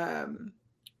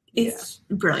 It's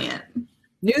brilliant.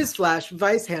 Newsflash,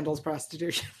 Vice handles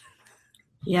prostitution.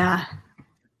 Yeah.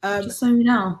 Just so you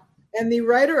know. And the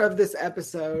writer of this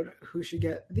episode, who should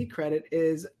get the credit,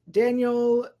 is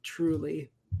Daniel Truly.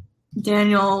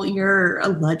 Daniel, you're a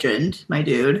legend, my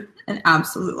dude. An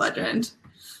absolute legend.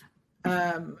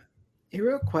 He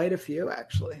wrote quite a few,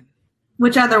 actually.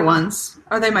 Which other ones?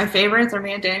 Are they my favorites? Are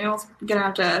me and Daniel's gonna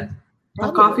have to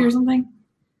have coffee or something?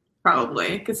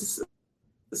 Probably, because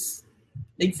it's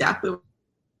exactly what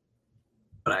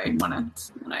I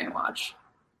want when I watch.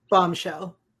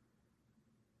 Bombshell.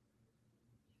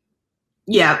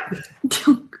 Yeah.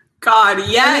 God,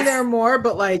 yes. I mean, there are more,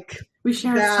 but like we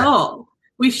share a soul.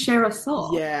 We share a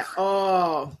soul. Yeah.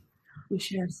 Oh, we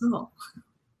share a soul.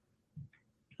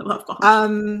 I love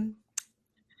Bombshell.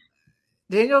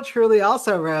 Daniel Truly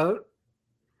also wrote.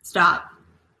 Stop.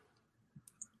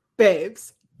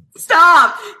 Babes.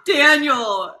 Stop,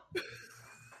 Daniel.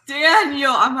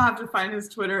 I'm gonna have to find his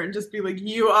Twitter and just be like,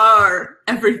 you are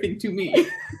everything to me.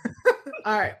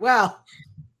 All right. Well.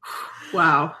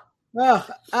 Wow. Well,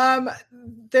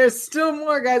 there's still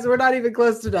more, guys. We're not even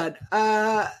close to done.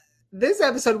 This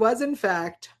episode was, in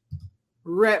fact,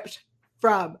 ripped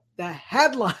from the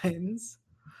headlines.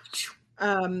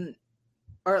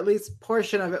 Or at least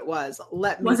portion of it was.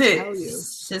 Let me tell you. Was it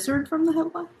scissored from the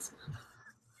headlines?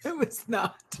 It was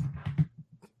not.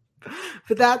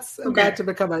 But that's about to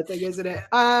become our thing, isn't it?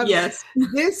 Yes.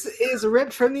 This is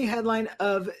ripped from the headline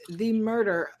of the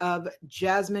murder of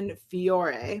Jasmine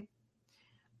Fiore.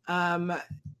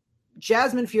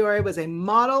 Jasmine Fiore was a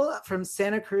model from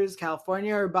Santa Cruz,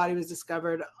 California. Her body was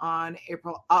discovered on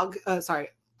August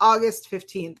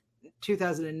 15th,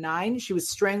 2009. She was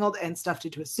strangled and stuffed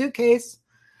into a suitcase.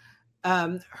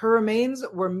 Her remains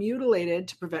were mutilated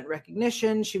to prevent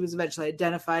recognition. She was eventually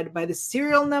identified by the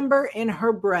serial number in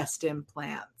her breast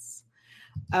implants.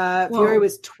 Fiore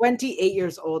was 28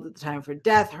 years old at the time of her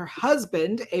death. Her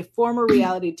husband, a former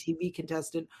reality TV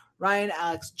contestant, Ryan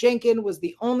Alex Jenkin, was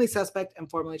the only suspect and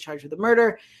formally charged with the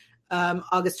murder.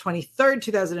 August 23rd,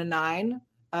 2009,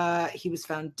 he was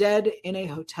found dead in a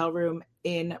hotel room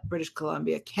in British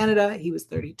Columbia, Canada. He was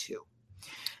 32.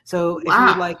 So if you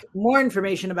would like more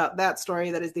information about that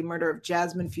story, that is the murder of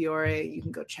Jasmine Fiore, you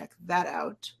can go check that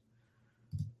out.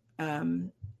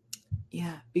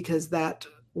 Yeah, because that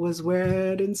was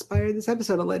where it inspired this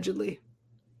episode, allegedly.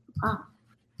 Wow.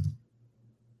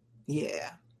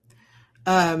 Yeah.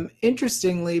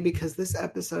 Interestingly, because this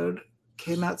episode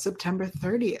came out September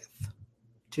 30th,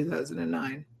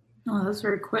 2009. Oh, that's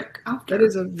very quick after. That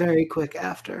is a very quick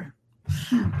after.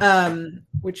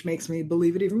 Which makes me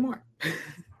believe it even more.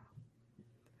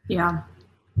 Yeah.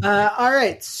 All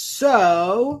right.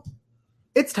 So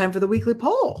it's time for the weekly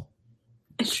poll.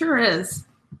 It sure is.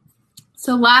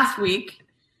 So last week,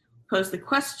 posed the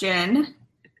question.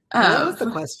 What was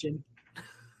the question?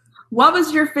 What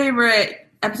was your favorite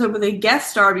episode with a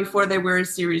guest star before they were a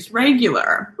series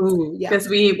regular? Ooh, yeah. Because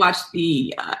we watched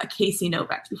the Casey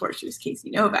Novak before she was Casey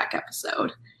Novak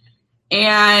episode.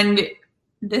 And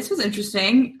this was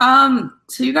interesting.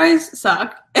 So you guys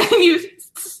suck.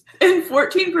 And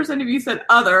 14% of you said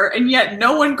other, and yet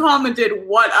no one commented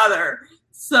what other.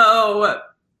 So,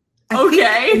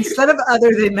 okay. Instead of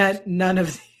other, they meant none of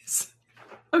these.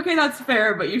 Okay, that's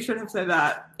fair, but you should have said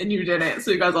that, and you didn't. So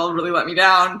you guys all really let me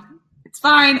down. It's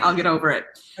fine. I'll get over it.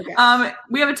 Okay.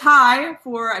 We have a tie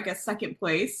for, I guess, second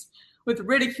place with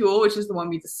Ridicule, which is the one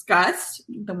we discussed,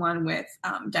 the one with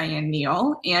Diane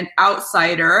Neal, and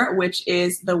Outsider, which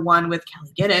is the one with Kelly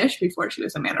Giddish before she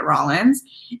was Amanda Rollins.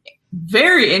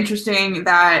 Very interesting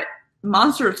that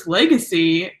Monsters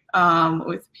Legacy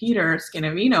with Peter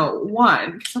Scanavino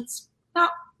won, because that's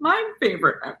not my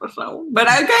favorite episode. But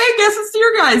okay, I guess it's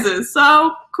your guys's,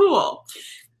 so cool.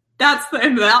 That's the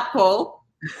end of that poll.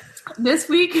 This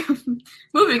week,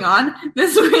 moving on,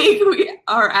 this week we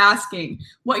are asking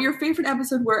what your favorite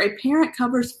episode where a parent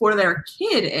covers for their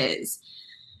kid is.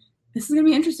 This is going to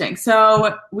be interesting.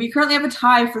 So we currently have a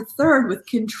tie for third with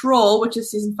Control, which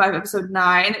is season 5, episode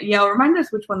 9. Yeah, remind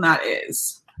us which one that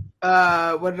is.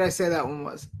 What did I say that one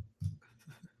was?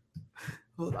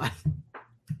 Hold on.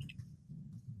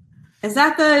 Is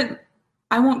that the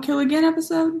I Won't Kill Again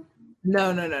episode?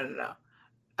 No.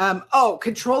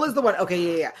 Control is the one.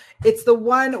 Okay, yeah. It's the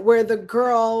one where the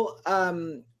girl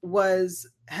was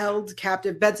held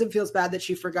captive. Benson feels bad that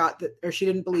she forgot that, or she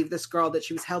didn't believe this girl, that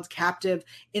she was held captive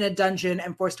in a dungeon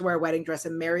and forced to wear a wedding dress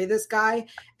and marry this guy.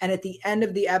 And at the end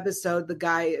of the episode, the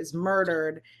guy is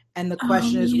murdered. And the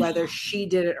question is whether she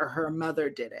did it or her mother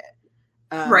did it.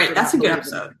 Right. That's a good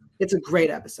episode. It's a great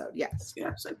episode. Yes. Good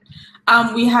episode.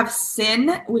 We have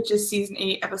Sin, which is season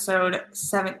 8, episode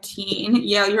 17.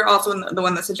 Yeah, you're also the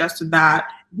one that suggested that.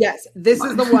 Yes. This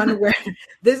is the one where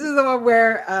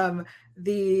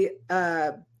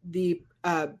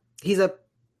he's a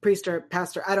priest or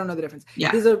pastor. I don't know the difference.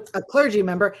 Yeah. He's a clergy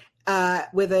member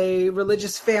with a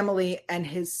religious family, and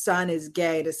his son is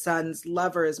gay. And his son's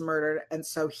lover is murdered. And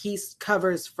so he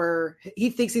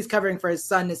thinks he's covering for his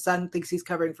son. His son thinks he's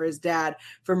covering for his dad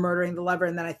for murdering the lover.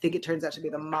 And then I think it turns out to be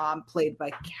the mom, played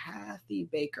by Kathy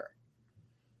Baker.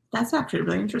 That's actually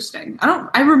really interesting.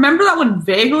 I remember that one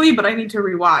vaguely, but I need to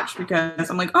rewatch because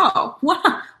I'm like, oh,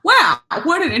 wow,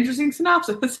 what an interesting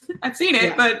synopsis. I've seen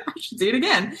it, but I should see it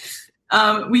again.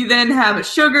 We then have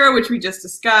Sugar, which we just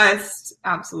discussed,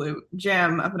 absolute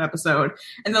gem of an episode.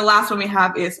 And the last one we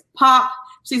have is Pop,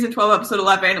 season 12, episode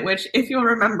 11, which, if you'll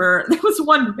remember, there was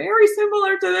one very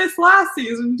similar to this last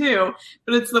season too,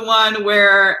 but it's the one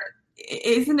where,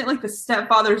 isn't it like the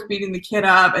stepfather's beating the kid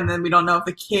up, and then we don't know if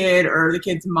the kid or the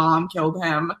kid's mom killed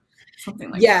him?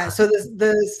 Something like that. Yeah, so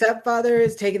the stepfather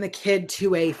is taking the kid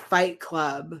to a fight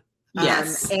club.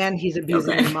 Yes. And he's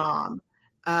abusing the mom.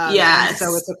 Yes.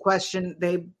 So it's a question,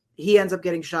 he ends up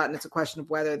getting shot, and it's a question of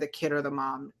whether the kid or the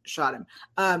mom shot him.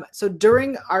 So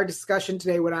during our discussion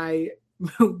today, when I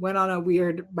went on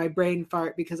my brain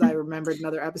fart because I remembered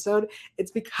another episode,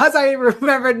 it's because I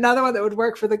remembered another one that would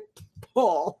work for the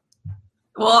poll.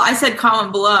 Well, I said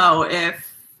comment below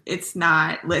if it's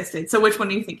not listed. So which one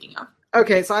are you thinking of?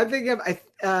 Okay, so I'm thinking of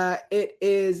it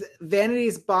is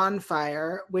Vanity's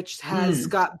Bonfire, which has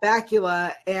Scott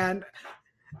Bakula, and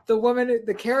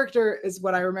the character is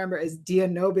what I remember is Dia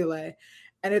Nobile,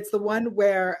 and it's the one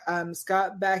where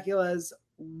Scott Bakula's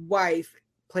wife,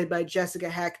 played by Jessica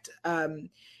Hecht,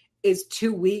 is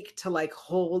too weak to like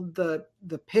hold the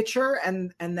pitcher,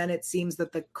 and then it seems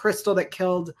that the crystal that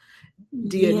killed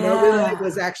Dia Nobile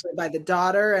was actually by the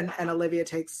daughter, and Olivia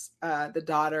takes the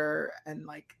daughter and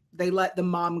like they let the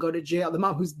mom go to jail, the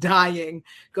mom who's dying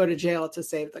go to jail to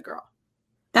save the girl.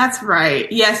 That's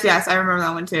right. Yes, I remember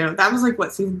that one too. That was like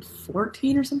what, season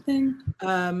 14 or something?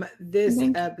 This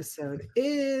episode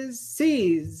is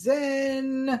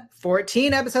season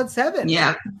 14, episode 7.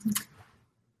 Yeah.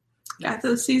 Got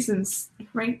those seasons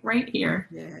right here.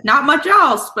 Yeah. Not much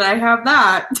else, but I have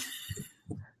that.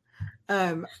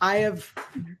 I have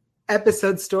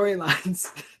episode storylines.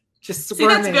 Just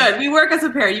swarming. See, that's good. We work as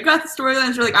a pair. You got the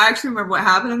storylines. You're like, I actually remember what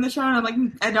happened in the show. And I'm like,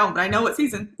 I don't, but I know what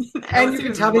season. And you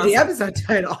can tell me the episode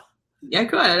title. Yeah, I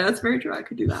could. That's very true. I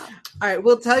could do that. All right.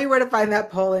 We'll tell you where to find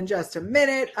that poll in just a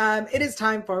minute. It is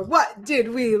time for What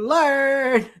Did We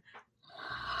Learn?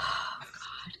 Oh,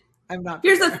 God. I'm not.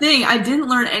 Here's the thing. I didn't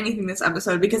learn anything this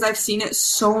episode because I've seen it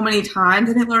so many times.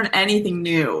 I didn't learn anything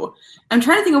new. I'm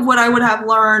trying to think of what I would have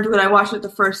learned when I watched it the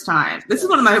first time. This is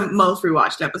one of my most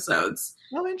rewatched episodes.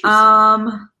 Oh,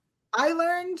 interesting. I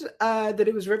learned that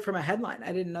it was ripped from a headline.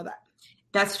 I didn't know that.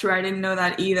 That's true. I didn't know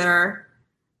that either.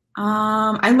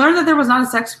 I learned that there was not a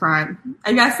sex crime.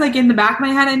 I guess like in the back of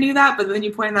my head I knew that, but then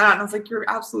you pointed that out and I was like, you're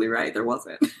absolutely right. There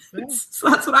wasn't. Yeah. So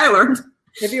that's what I learned.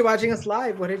 If you're watching us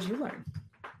live, what did you learn?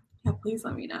 Yeah, please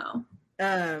let me know.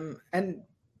 And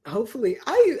hopefully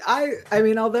I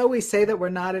mean, although we say that we're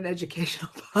not an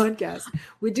educational podcast,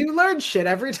 we do learn shit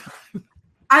every time.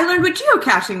 I learned what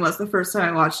geocaching was the first time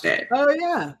I watched it. Oh,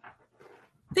 yeah.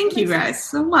 Thank you guys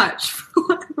so much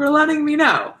for letting me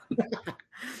know.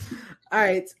 All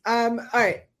right.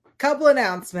 Couple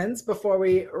announcements before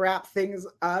we wrap things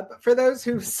up. For those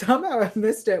who somehow have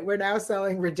missed it, we're now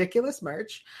selling ridiculous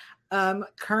merch.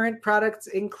 Current products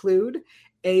include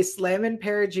a Slammin'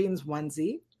 Pair of Jeans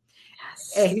onesie,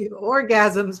 yes, a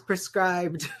Orgasms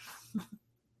prescribed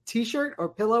t-shirt or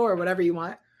pillow or whatever you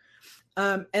want.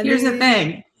 And Here's the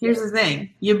thing.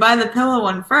 You buy the pillow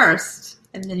one first,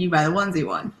 and then you buy the onesie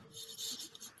one.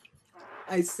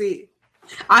 I see.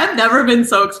 I've never been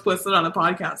so explicit on a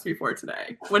podcast before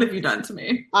today. What have you done to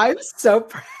me? I'm so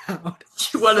proud.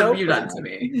 What have you done to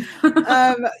me?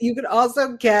 You could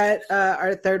also get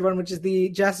our third one, which is the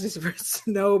Justice for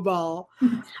Snowball. I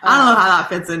don't know how that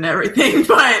fits into everything,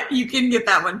 but you can get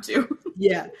that one too.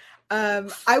 Yeah.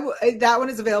 That one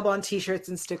is available on t-shirts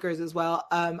and stickers as well.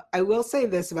 I will say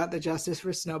this about the Justice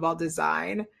for Snowball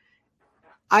design.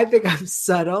 I think I'm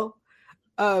subtle.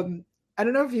 I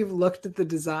don't know if you've looked at the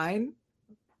design,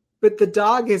 but the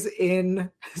dog is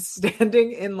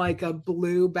standing in like a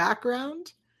blue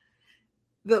background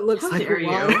that looks like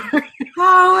water.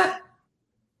 How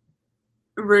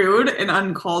rude and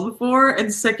uncalled for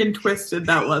and sick and twisted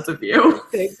that was of you.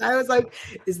 Thanks. I was like,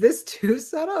 is this too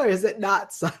subtle or is it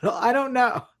not subtle? I don't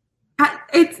know.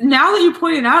 It's now that you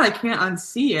point it out, I can't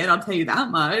unsee it. I'll tell you that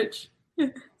much.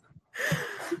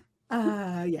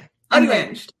 Yeah.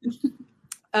 Unhinged.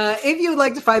 If you would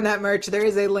like to find that merch, there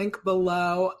is a link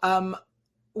below.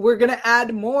 We're going to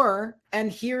add more, and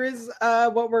here is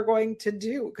what we're going to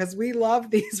do, because we love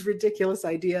these ridiculous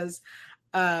ideas.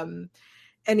 And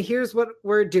here's what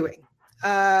we're doing.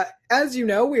 As you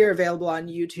know, we are available on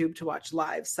YouTube to watch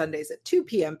live Sundays at 2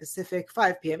 p.m. Pacific,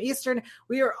 5 p.m. Eastern.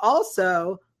 We are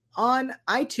also on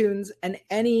iTunes and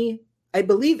any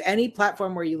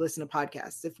platform where you listen to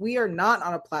podcasts. If we are not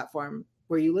on a platform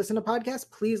where you listen to podcasts,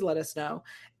 please let us know.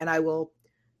 And I will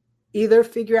either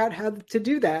figure out how to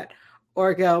do that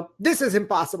or go, this is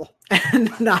impossible,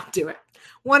 and not do it.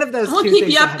 One of those two things. We'll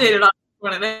keep you updated on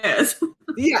what it is.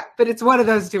 Yeah, but it's one of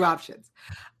those two options.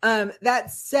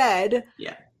 That said,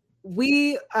 yeah,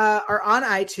 we are on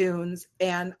iTunes,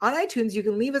 and on iTunes, you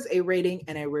can leave us a rating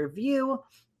and a review.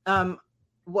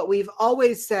 What we've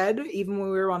always said, even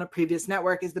when we were on a previous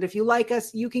network, is that if you like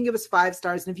us, you can give us 5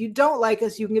 stars. And if you don't like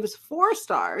us, you can give us 4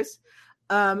 stars.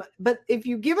 But if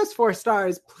you give us 4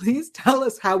 stars, please tell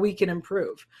us how we can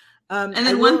improve. And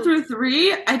then 1 through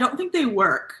 3, I don't think they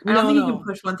work. I don't think you can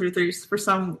push 1 through 3 for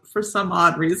some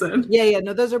odd reason. Yeah,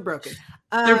 no, those are broken.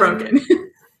 They're broken.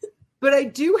 But I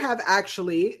do have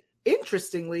actually,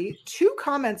 interestingly, 2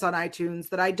 comments on iTunes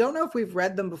that I don't know if we've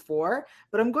read them before,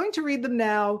 but I'm going to read them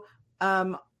now.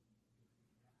 From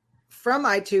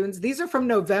iTunes. These are from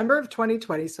November of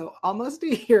 2020, so almost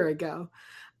a year ago.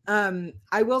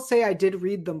 I will say I did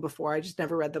read them before. I just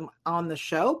never read them on the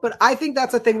show, but I think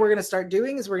that's a thing we're going to start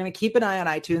doing, is we're going to keep an eye on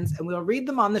iTunes and we'll read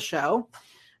them on the show.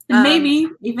 And maybe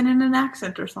even in an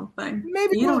accent or something.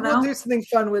 Maybe we'll do something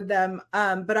fun with them.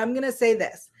 But I'm going to say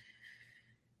this.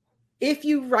 If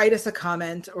you write us a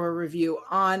comment or a review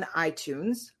on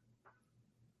iTunes,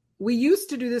 we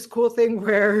used to do this cool thing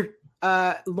where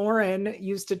Lauren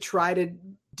used to try to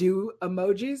do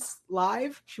emojis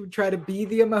live. She would try to be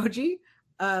the emoji.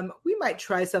 We might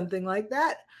try something like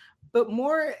that. But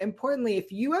more importantly,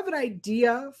 if you have an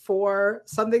idea for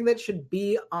something that should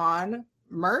be on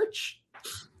merch,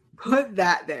 put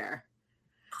that there.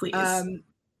 Please.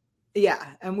 Yeah,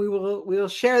 and we will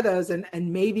share those and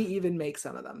maybe even make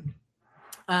some of them.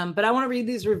 But I want to read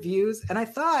these reviews, and I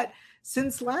thought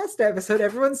since last episode,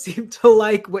 everyone seemed to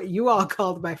like what you all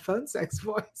called my phone sex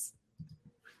voice.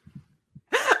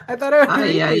 I thought I would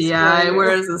read these.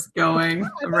 Where is this going?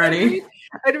 I'm ready.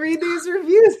 I'd read these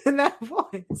reviews in that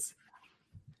voice.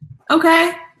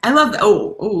 Okay. I love that.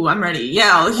 Oh, I'm ready.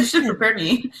 Yeah, you should have prepared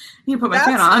me. You put my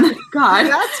pen on. God.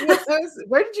 That's what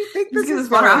where did you think this is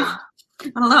going? I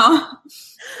don't know.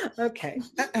 Okay.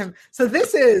 So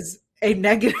this is a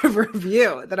negative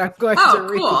review that I'm going to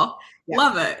read. Oh, cool. Yeah.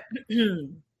 Love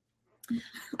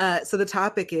it. So the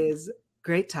topic is,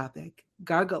 great topic,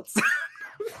 gargled.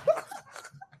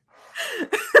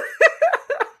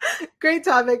 Great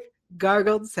topic,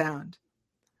 gargled sound.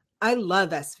 I love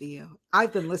SVU.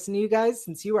 I've been listening to you guys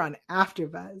since you were on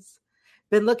AfterBuzz.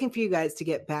 Been looking for you guys to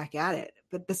get back at it,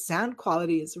 but the sound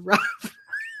quality is rough.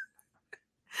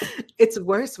 It's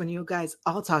worse when you guys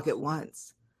all talk at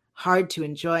once. Hard to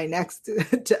enjoy next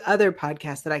to other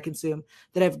podcasts that I consume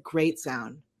that have great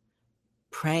sound.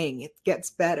 Praying it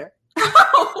gets better.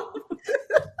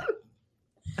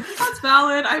 That's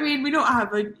valid. I mean, we don't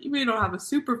have a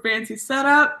super fancy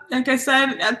setup. Like I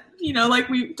said, like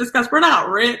we discussed, we're not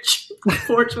rich,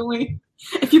 unfortunately.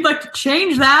 If you'd like to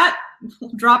change that,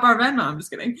 drop our Venmo. I'm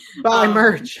just kidding. Buy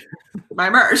merch. Buy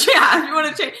merch. Yeah, if you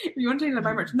want to change that,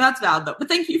 buy merch. That's valid though. But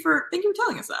thank you for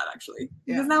telling us that actually,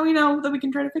 because now we know that we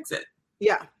can try to fix it.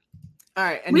 Yeah. All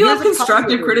right. And we love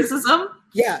constructive criticism.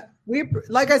 Yeah.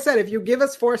 Like I said, if you give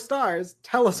us 4 stars,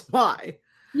 tell us why.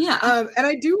 Yeah. And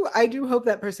I do hope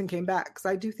that person came back, because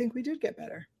I do think we did get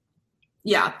better.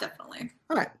 Yeah, definitely.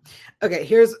 All right. Okay,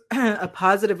 here's a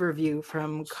positive review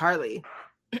from Carly.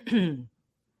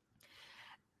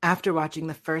 After watching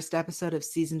the first episode of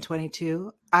season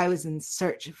 22, I was in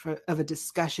search of a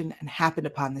discussion and happened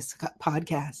upon this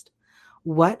podcast.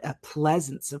 What a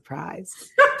pleasant surprise.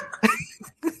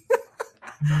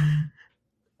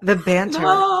 The banter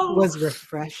was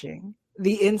refreshing.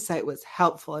 The insight was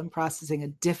helpful in processing a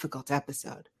difficult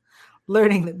episode.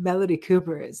 Learning that Melody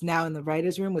Cooper is now in the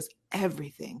writer's room was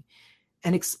everything,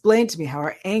 and explained to me how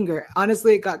her anger,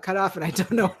 honestly, it got cut off, and I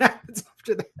don't know what happens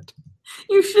after that.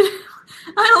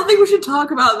 I don't think we should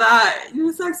talk about that.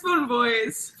 The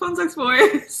phone sex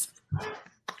voice.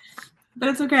 But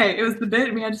it's okay. It was the bit,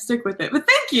 and we had to stick with it. But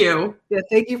thank you. Yeah,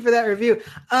 thank you for that review.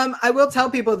 I will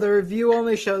tell people the review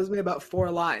only shows me about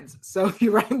 4 lines. So if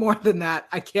you write more than that,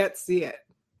 I can't see it.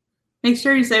 Make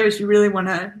sure you say what you really want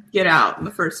to get out in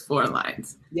the first 4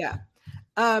 lines. Yeah.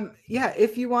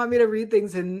 If you want me to read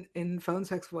things in phone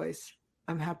sex voice,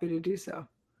 I'm happy to do so.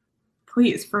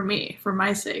 Please, for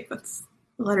my sake, let's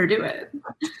let her do it.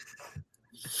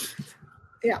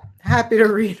 Yeah, happy to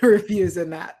read reviews in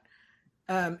that.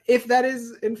 If that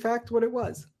is, in fact, what it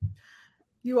was.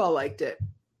 You all liked it.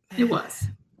 It was.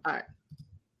 All right.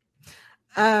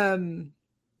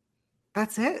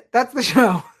 That's it. That's the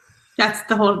show. That's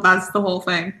the whole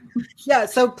thing. Yeah,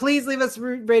 so please leave us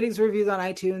ratings, reviews on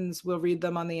iTunes. We'll read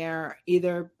them on the air.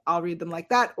 Either I'll read them like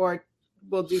that, or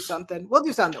we'll do something. We'll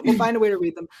find a way to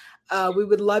read them. We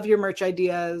would love your merch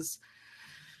ideas.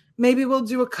 Maybe we'll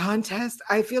do a contest.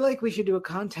 I feel like we should do a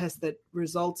contest that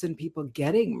results in people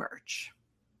getting merch.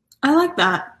 I like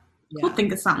that. Yeah. We'll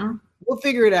think of something. We'll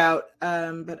figure it out.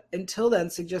 But until then,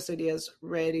 suggest ideas,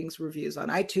 ratings, reviews on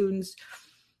iTunes.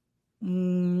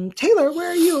 Taylor, where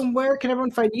are you? And where can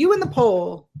everyone find you in the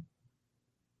poll?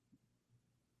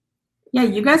 Yeah,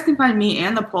 you guys can find me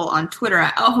and the poll on Twitter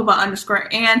at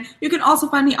alphabet_and. You can also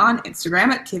find me on Instagram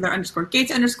at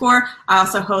Taylor_Gates_. I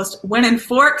also host When in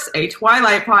Forks, a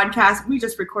Twilight podcast. We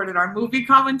just recorded our movie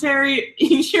commentary.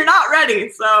 You're not ready,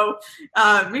 so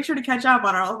make sure to catch up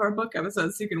on all of our book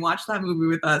episodes so you can watch that movie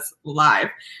with us live.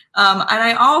 And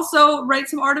I also write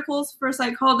some articles for a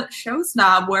site called Show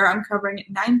Snob, where I'm covering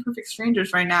 9 Perfect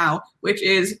Strangers right now, which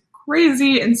is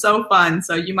crazy and so fun.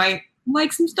 So you might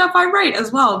like some stuff I write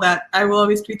as well, that I will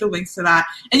always tweet the links to that.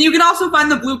 And you can also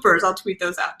find the bloopers. I'll tweet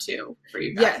those out too for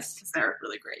you guys, because they're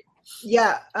really great.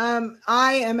 Yeah.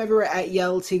 I am everywhere at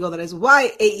Yael Teagle. That is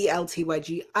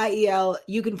YAELTYGIEL.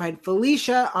 You can find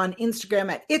Felicia on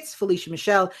Instagram at It's Felicia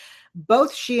Michelle.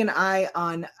 Both she and I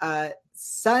on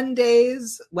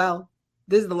Sundays. Well,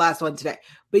 this is the last one today,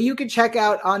 but you can check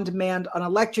out On Demand on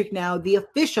Electric Now, the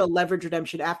official Leverage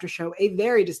Redemption after show, a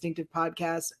very distinctive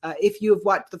podcast. If you have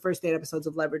watched the first 8 episodes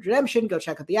of Leverage Redemption, go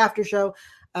check out the after show.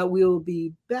 We will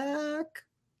be back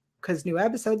because new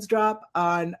episodes drop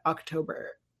on October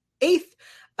 8th.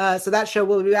 So that show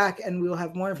will be back, and we will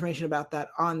have more information about that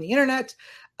on the internet.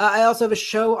 I also have a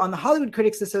show on the Hollywood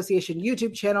Critics Association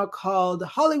YouTube channel called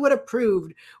Hollywood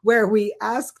Approved, where we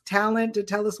ask talent to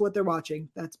tell us what they're watching.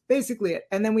 That's basically it.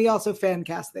 And then we also fan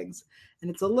cast things.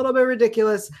 And it's a little bit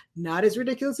ridiculous. Not as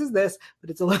ridiculous as this, but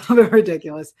it's a little bit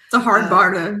ridiculous. It's a hard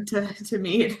bar to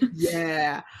meet.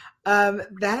 Yeah.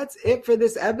 That's it for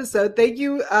this episode. Thank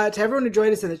you to everyone who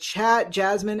joined us in the chat.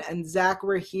 Jasmine and Zach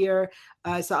were here.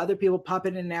 I saw other people pop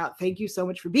in and out. Thank you so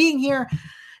much for being here.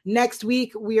 Next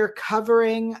week, we are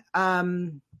covering...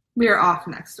 we are off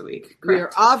next week. Correct. We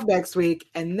are off next week,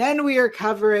 and then we are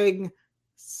covering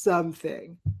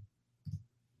something.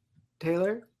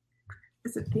 Taylor?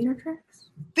 Is it Theater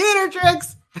Tricks? Theater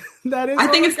Tricks! That is. I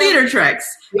think it's Theater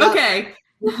Tricks. Yep. Okay.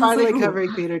 We're finally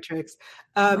covering Theater Tricks.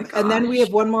 And then we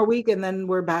have one more week, and then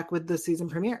we're back with the season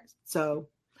premieres. So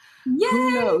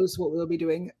who knows what we'll be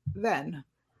doing then.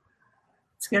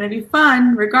 It's going to be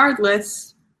fun,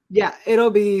 regardless. Yeah, it'll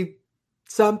be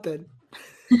something.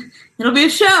 It'll be a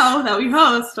show that we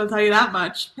host, I'll tell you that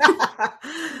much.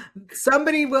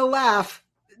 Somebody will laugh.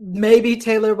 Maybe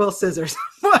Taylor will scissor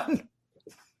someone.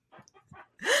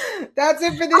 That's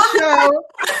it for the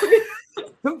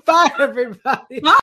show. Bye, everybody. Bye.